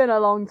 it's been a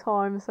long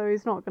time, so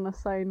he's not going to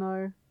say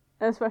no.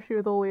 Especially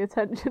with all the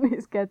attention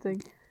he's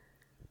getting.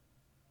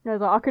 He's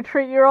like, I could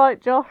treat you right,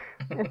 Josh,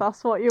 if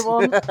that's what you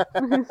want.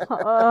 He's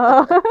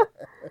like,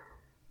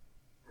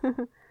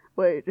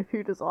 Wait, if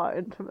you desire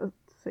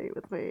intimacy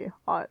with me,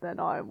 then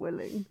I am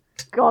willing.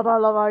 God, I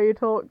love how you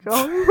talk,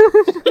 Josh.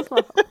 It's just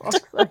like, for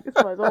fuck's sake, it's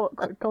the most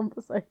awkward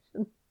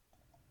conversation.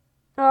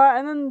 Alright,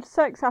 and then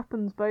sex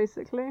happens,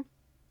 basically.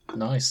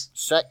 Nice.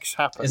 Sex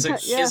happens.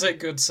 Yeah. Is it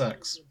good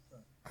sex?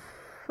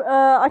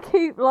 I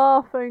keep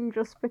laughing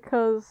just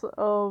because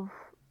of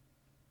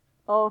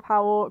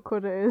how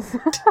awkward it is.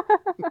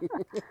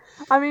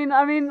 I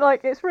mean,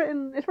 like it's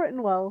written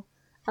well,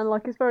 and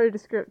like it's very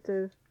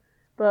descriptive,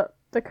 but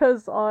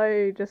because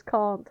I just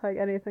can't take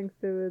anything to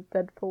do with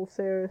Deadpool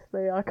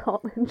seriously, I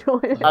can't enjoy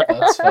it.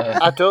 That's fair.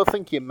 I don't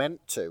think you meant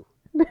to.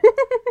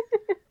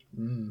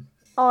 Mm.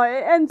 Oh,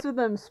 it ends with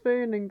them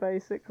spooning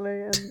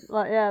basically, and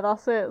like yeah,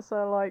 that's it.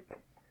 So like,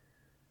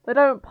 they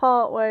don't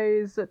part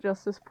ways at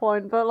just this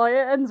point, but like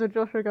it ends with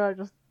Joshua Guy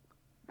just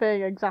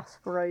being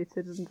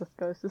exasperated and just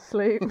goes to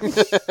sleep.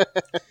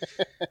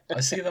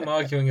 I see them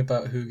arguing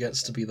about who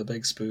gets to be the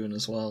big spoon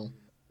as well.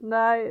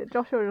 No,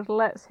 Joshua just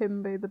lets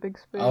him be the big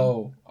spoon.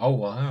 Oh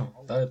wow.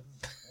 That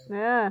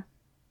Yeah.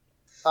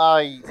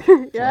 I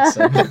Yeah. bless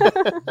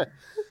him.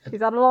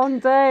 He's had a long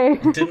day.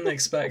 Didn't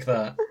expect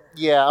that.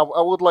 yeah,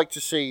 I would like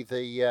to see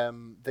the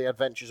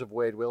adventures of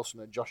Wade Wilson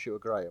and Joshua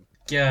Graham.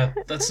 Yeah,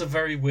 that's a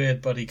very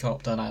weird buddy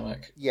cop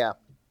dynamic. Yeah,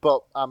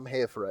 but I'm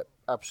here for it.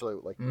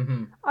 Absolutely.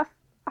 Mm-hmm. I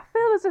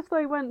feel as if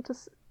they went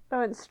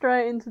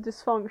straight into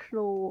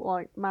dysfunctional,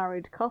 like,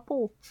 married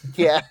couple.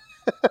 Yeah.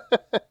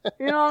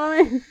 You know what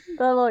I mean?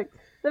 They're like,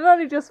 they've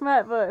only just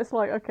met, but it's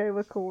like, okay,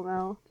 we're cool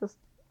now. Just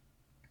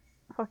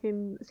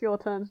fucking, it's your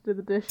turn to do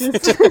the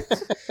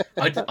dishes.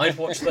 I'd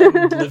watch them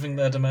living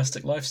their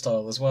domestic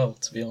lifestyle as well,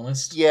 to be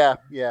honest. Yeah.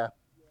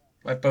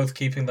 Like both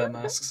keeping their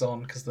masks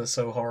on because they're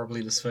so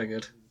horribly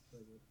disfigured.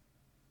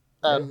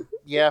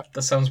 Yeah.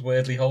 That sounds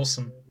weirdly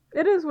wholesome.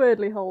 It is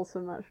weirdly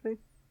wholesome, actually.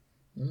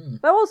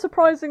 Mm, That was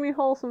surprisingly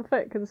wholesome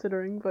fit,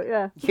 considering, but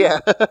yeah. Yeah.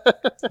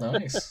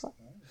 nice.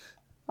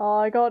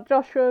 I got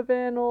Joshua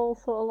being all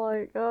sort of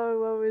like, oh,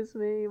 woe is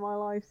me, my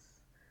life's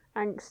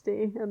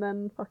angsty, and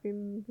then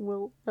fucking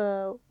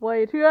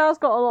Wade, who has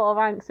got a lot of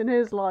angst in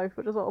his life,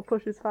 but just sort of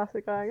pushes past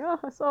it, going, oh,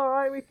 it's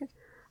alright, we can,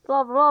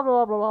 blah blah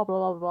blah blah blah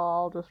blah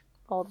blah blah.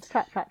 I'll just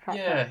chat.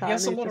 Yeah, he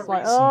has a and lot he's of just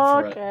like, reason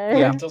oh, for okay. it.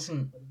 Yeah. He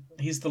doesn't.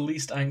 He's the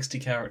least angsty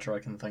character I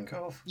can think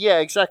of. Yeah,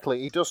 exactly.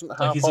 He doesn't harp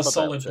Like he's on a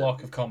solid about it.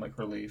 block of comic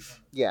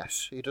relief.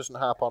 Yes, he doesn't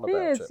harp on He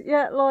about is, it.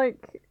 yeah,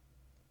 like,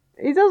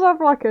 he does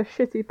have, like, a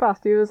shitty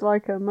past. He was,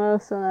 like, a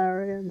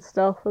mercenary and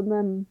stuff, and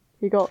then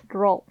he got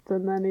dropped,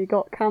 and then he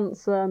got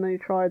cancer, and then he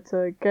tried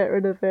to get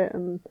rid of it,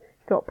 and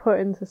got put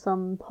into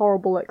some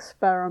horrible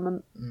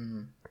experiment,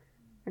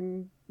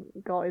 and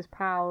got his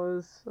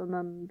powers, and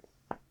then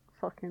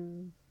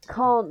fucking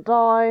can't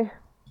die.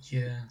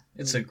 Yeah,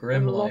 it's a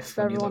grim And life lost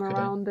when you everyone look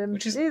at around it. him.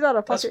 Which is He's had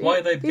a that's fucking, why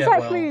they'd he's get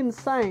actually well.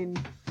 insane.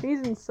 He's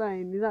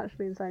insane. He's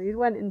actually insane. He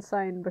went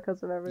insane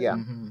because of everything. Yeah.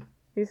 Mm-hmm.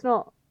 He's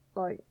not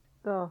like,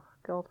 oh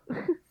god.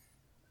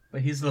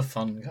 But he's the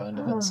fun kind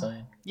of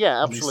insane.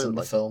 Yeah, At least in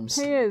absolutely. the films.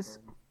 He is.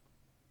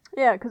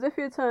 Yeah, because if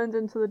he had turned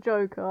into the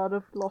Joker, I'd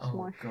have lost Oh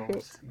my god.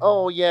 shit.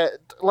 Oh yeah,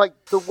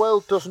 like the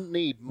world doesn't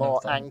need more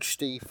Love that.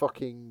 angsty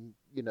fucking,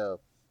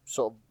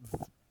 sort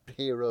of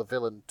hero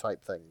villain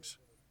type things.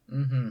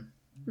 Mm-hmm.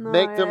 No,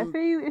 Make yeah, them-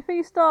 if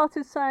he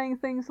started saying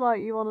things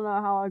like, "You want to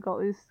know how I got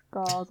these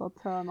scars?"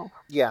 I'd turn off.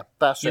 Yeah,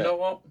 that's You it. know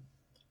what?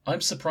 I'm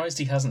surprised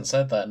he hasn't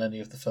said that in any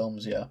of the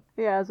films yet.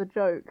 Yeah, as a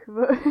joke,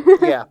 but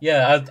Yeah,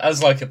 Yeah,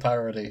 as like a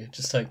parody,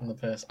 just taking the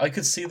piss. I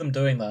could see them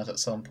doing that at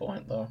some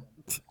point, though.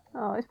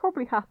 oh, it's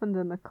probably happened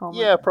in the comics.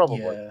 yeah, probably.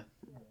 Yeah,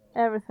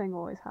 Everything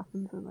always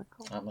happens in the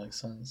comics. that makes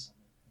sense.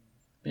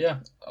 But yeah,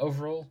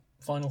 overall,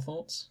 final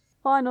thoughts?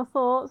 Final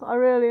thoughts. I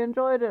really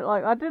enjoyed it.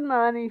 Like, I didn't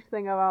know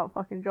anything about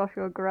fucking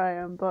Joshua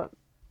Graham, but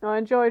I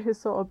enjoyed his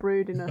sort of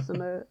broodiness and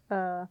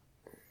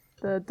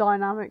the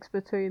dynamics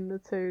between the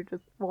two.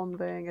 Just one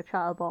being a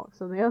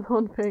chatterbox and the other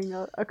one being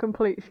a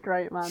complete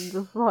straight man.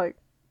 Just like,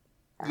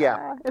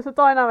 Yeah, it's a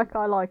dynamic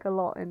I like a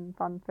lot in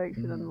fan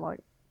fiction and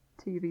like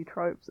TV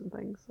tropes and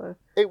things. So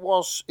it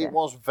was Yeah.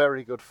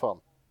 very good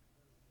fun.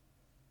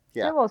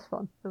 Yeah. it was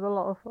fun. It was a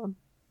lot of fun.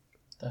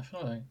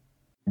 Definitely.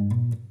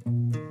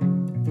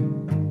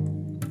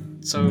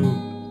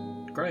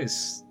 So,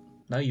 Grace,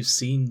 now you've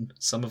seen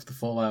some of the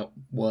Fallout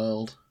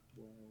world,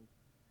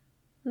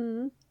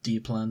 Hmm. do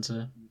you plan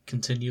to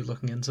continue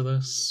looking into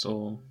this,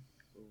 or,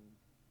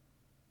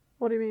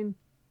 What do you mean?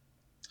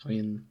 I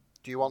mean,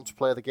 Do you want to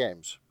play the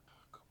games?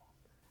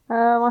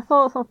 My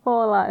thoughts on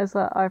Fallout is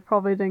that I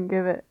probably didn't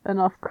give it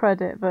enough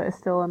credit, but it's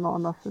still not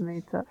enough for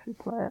me to actually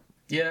play it.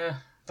 yeah,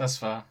 that's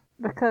fair.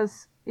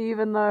 Because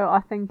even though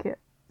I think it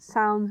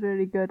sounds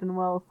really good and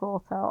well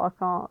thought out, I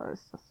can't.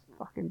 It's just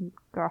fucking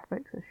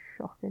graphics are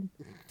shocking.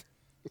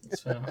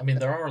 That's fair. I mean,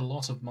 there are a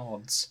lot of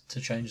mods to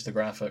change the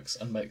graphics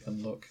and make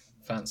them look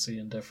fancy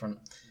and different.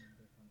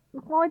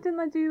 Why didn't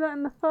they do that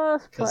in the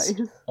first Because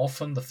place?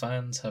 often the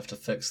fans have to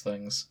fix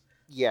things.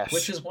 Yes.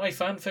 Which is why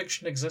fan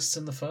fiction exists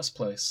in the first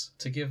place,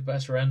 to give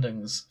better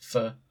endings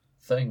for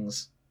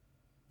things.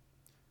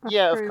 That's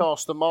yeah, true. of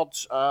course. The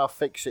mods are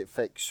fix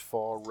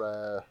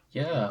for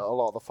Yeah. a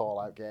lot of the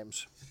Fallout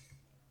games.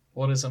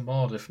 What is a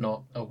mod if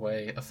not a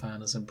way a fan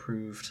has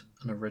improved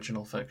an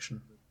original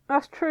fiction?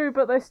 That's true,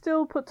 but they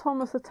still put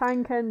Thomas the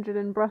Tank Engine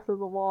in Breath of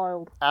the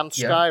Wild. And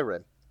Yeah.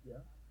 Skyrim.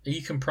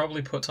 You can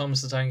probably put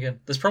Thomas the Tank in.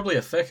 There's probably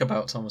a fic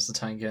about Thomas the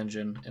Tank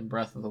Engine in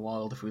Breath of the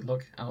Wild if we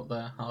look out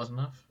there hard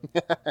enough.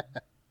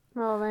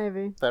 Oh,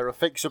 maybe. There are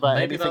fics about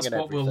Maybe anything that's and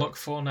what everything. we'll look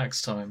for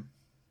next time.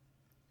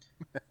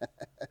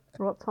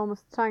 What, Thomas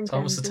the Tank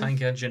Thomas the Engine?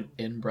 Tank Engine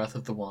in Breath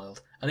of the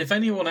Wild. And if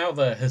anyone out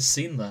there has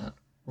seen that,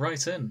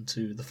 write in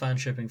to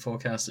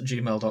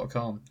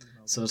thefanshippingforecast@gmail.com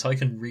so that I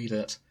can read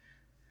it.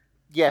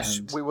 Yes,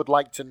 And- we would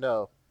like to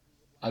know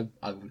I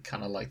would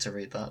kind of like to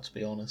read that, to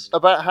be honest.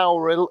 about how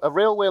a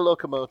railway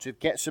locomotive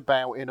gets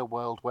about in a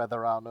world where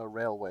there are no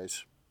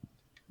railways.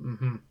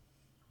 Mm-hmm.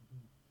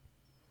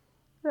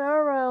 There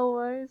are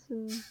railways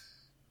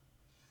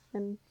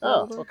and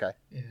Oh, Zelda, okay.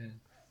 Yeah.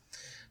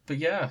 But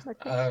yeah,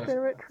 like a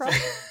spirit trap.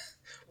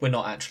 We're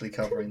not actually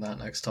covering that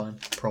next time,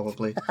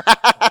 probably.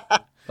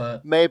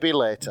 But maybe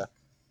later.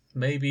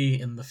 Maybe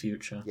in the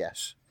future.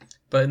 Yes.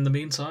 But in the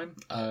meantime,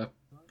 I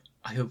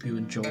hope you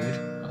enjoyed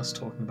us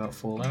talking about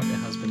Fallout. It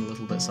has been a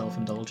little bit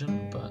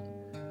self-indulgent, but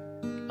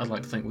I'd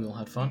like to think we all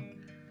had fun.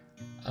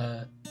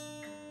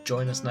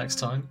 Join us next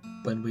time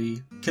when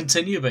we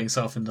continue being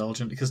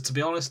self-indulgent, because to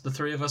be honest, the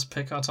three of us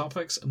pick our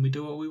topics and we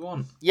do what we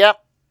want. Yep.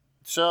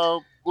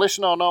 So,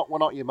 listen or not, we're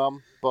not your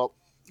mum, but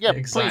yeah,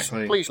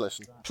 exactly. Please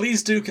listen.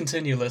 Please do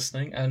continue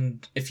listening,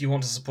 and if you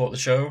want to support the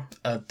show,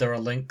 there are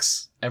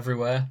links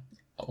everywhere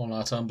on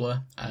our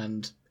Tumblr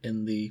and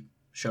in the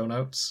show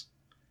notes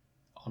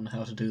on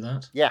how to do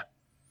that. Yeah.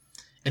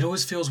 It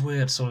always feels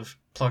weird sort of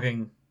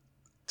telling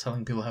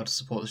people how to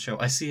support the show.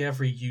 I see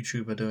every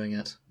YouTuber doing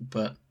it,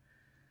 but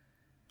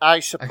I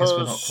guess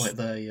we're not quite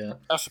there yet.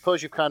 I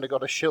suppose you've kind of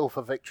got a shill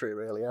for victory,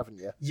 really, haven't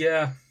you?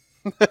 Yeah.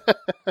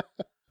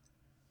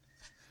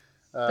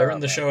 They're in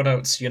the show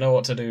notes. You know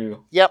what to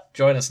do. Yep.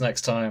 Join us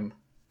next time.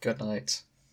 Good night.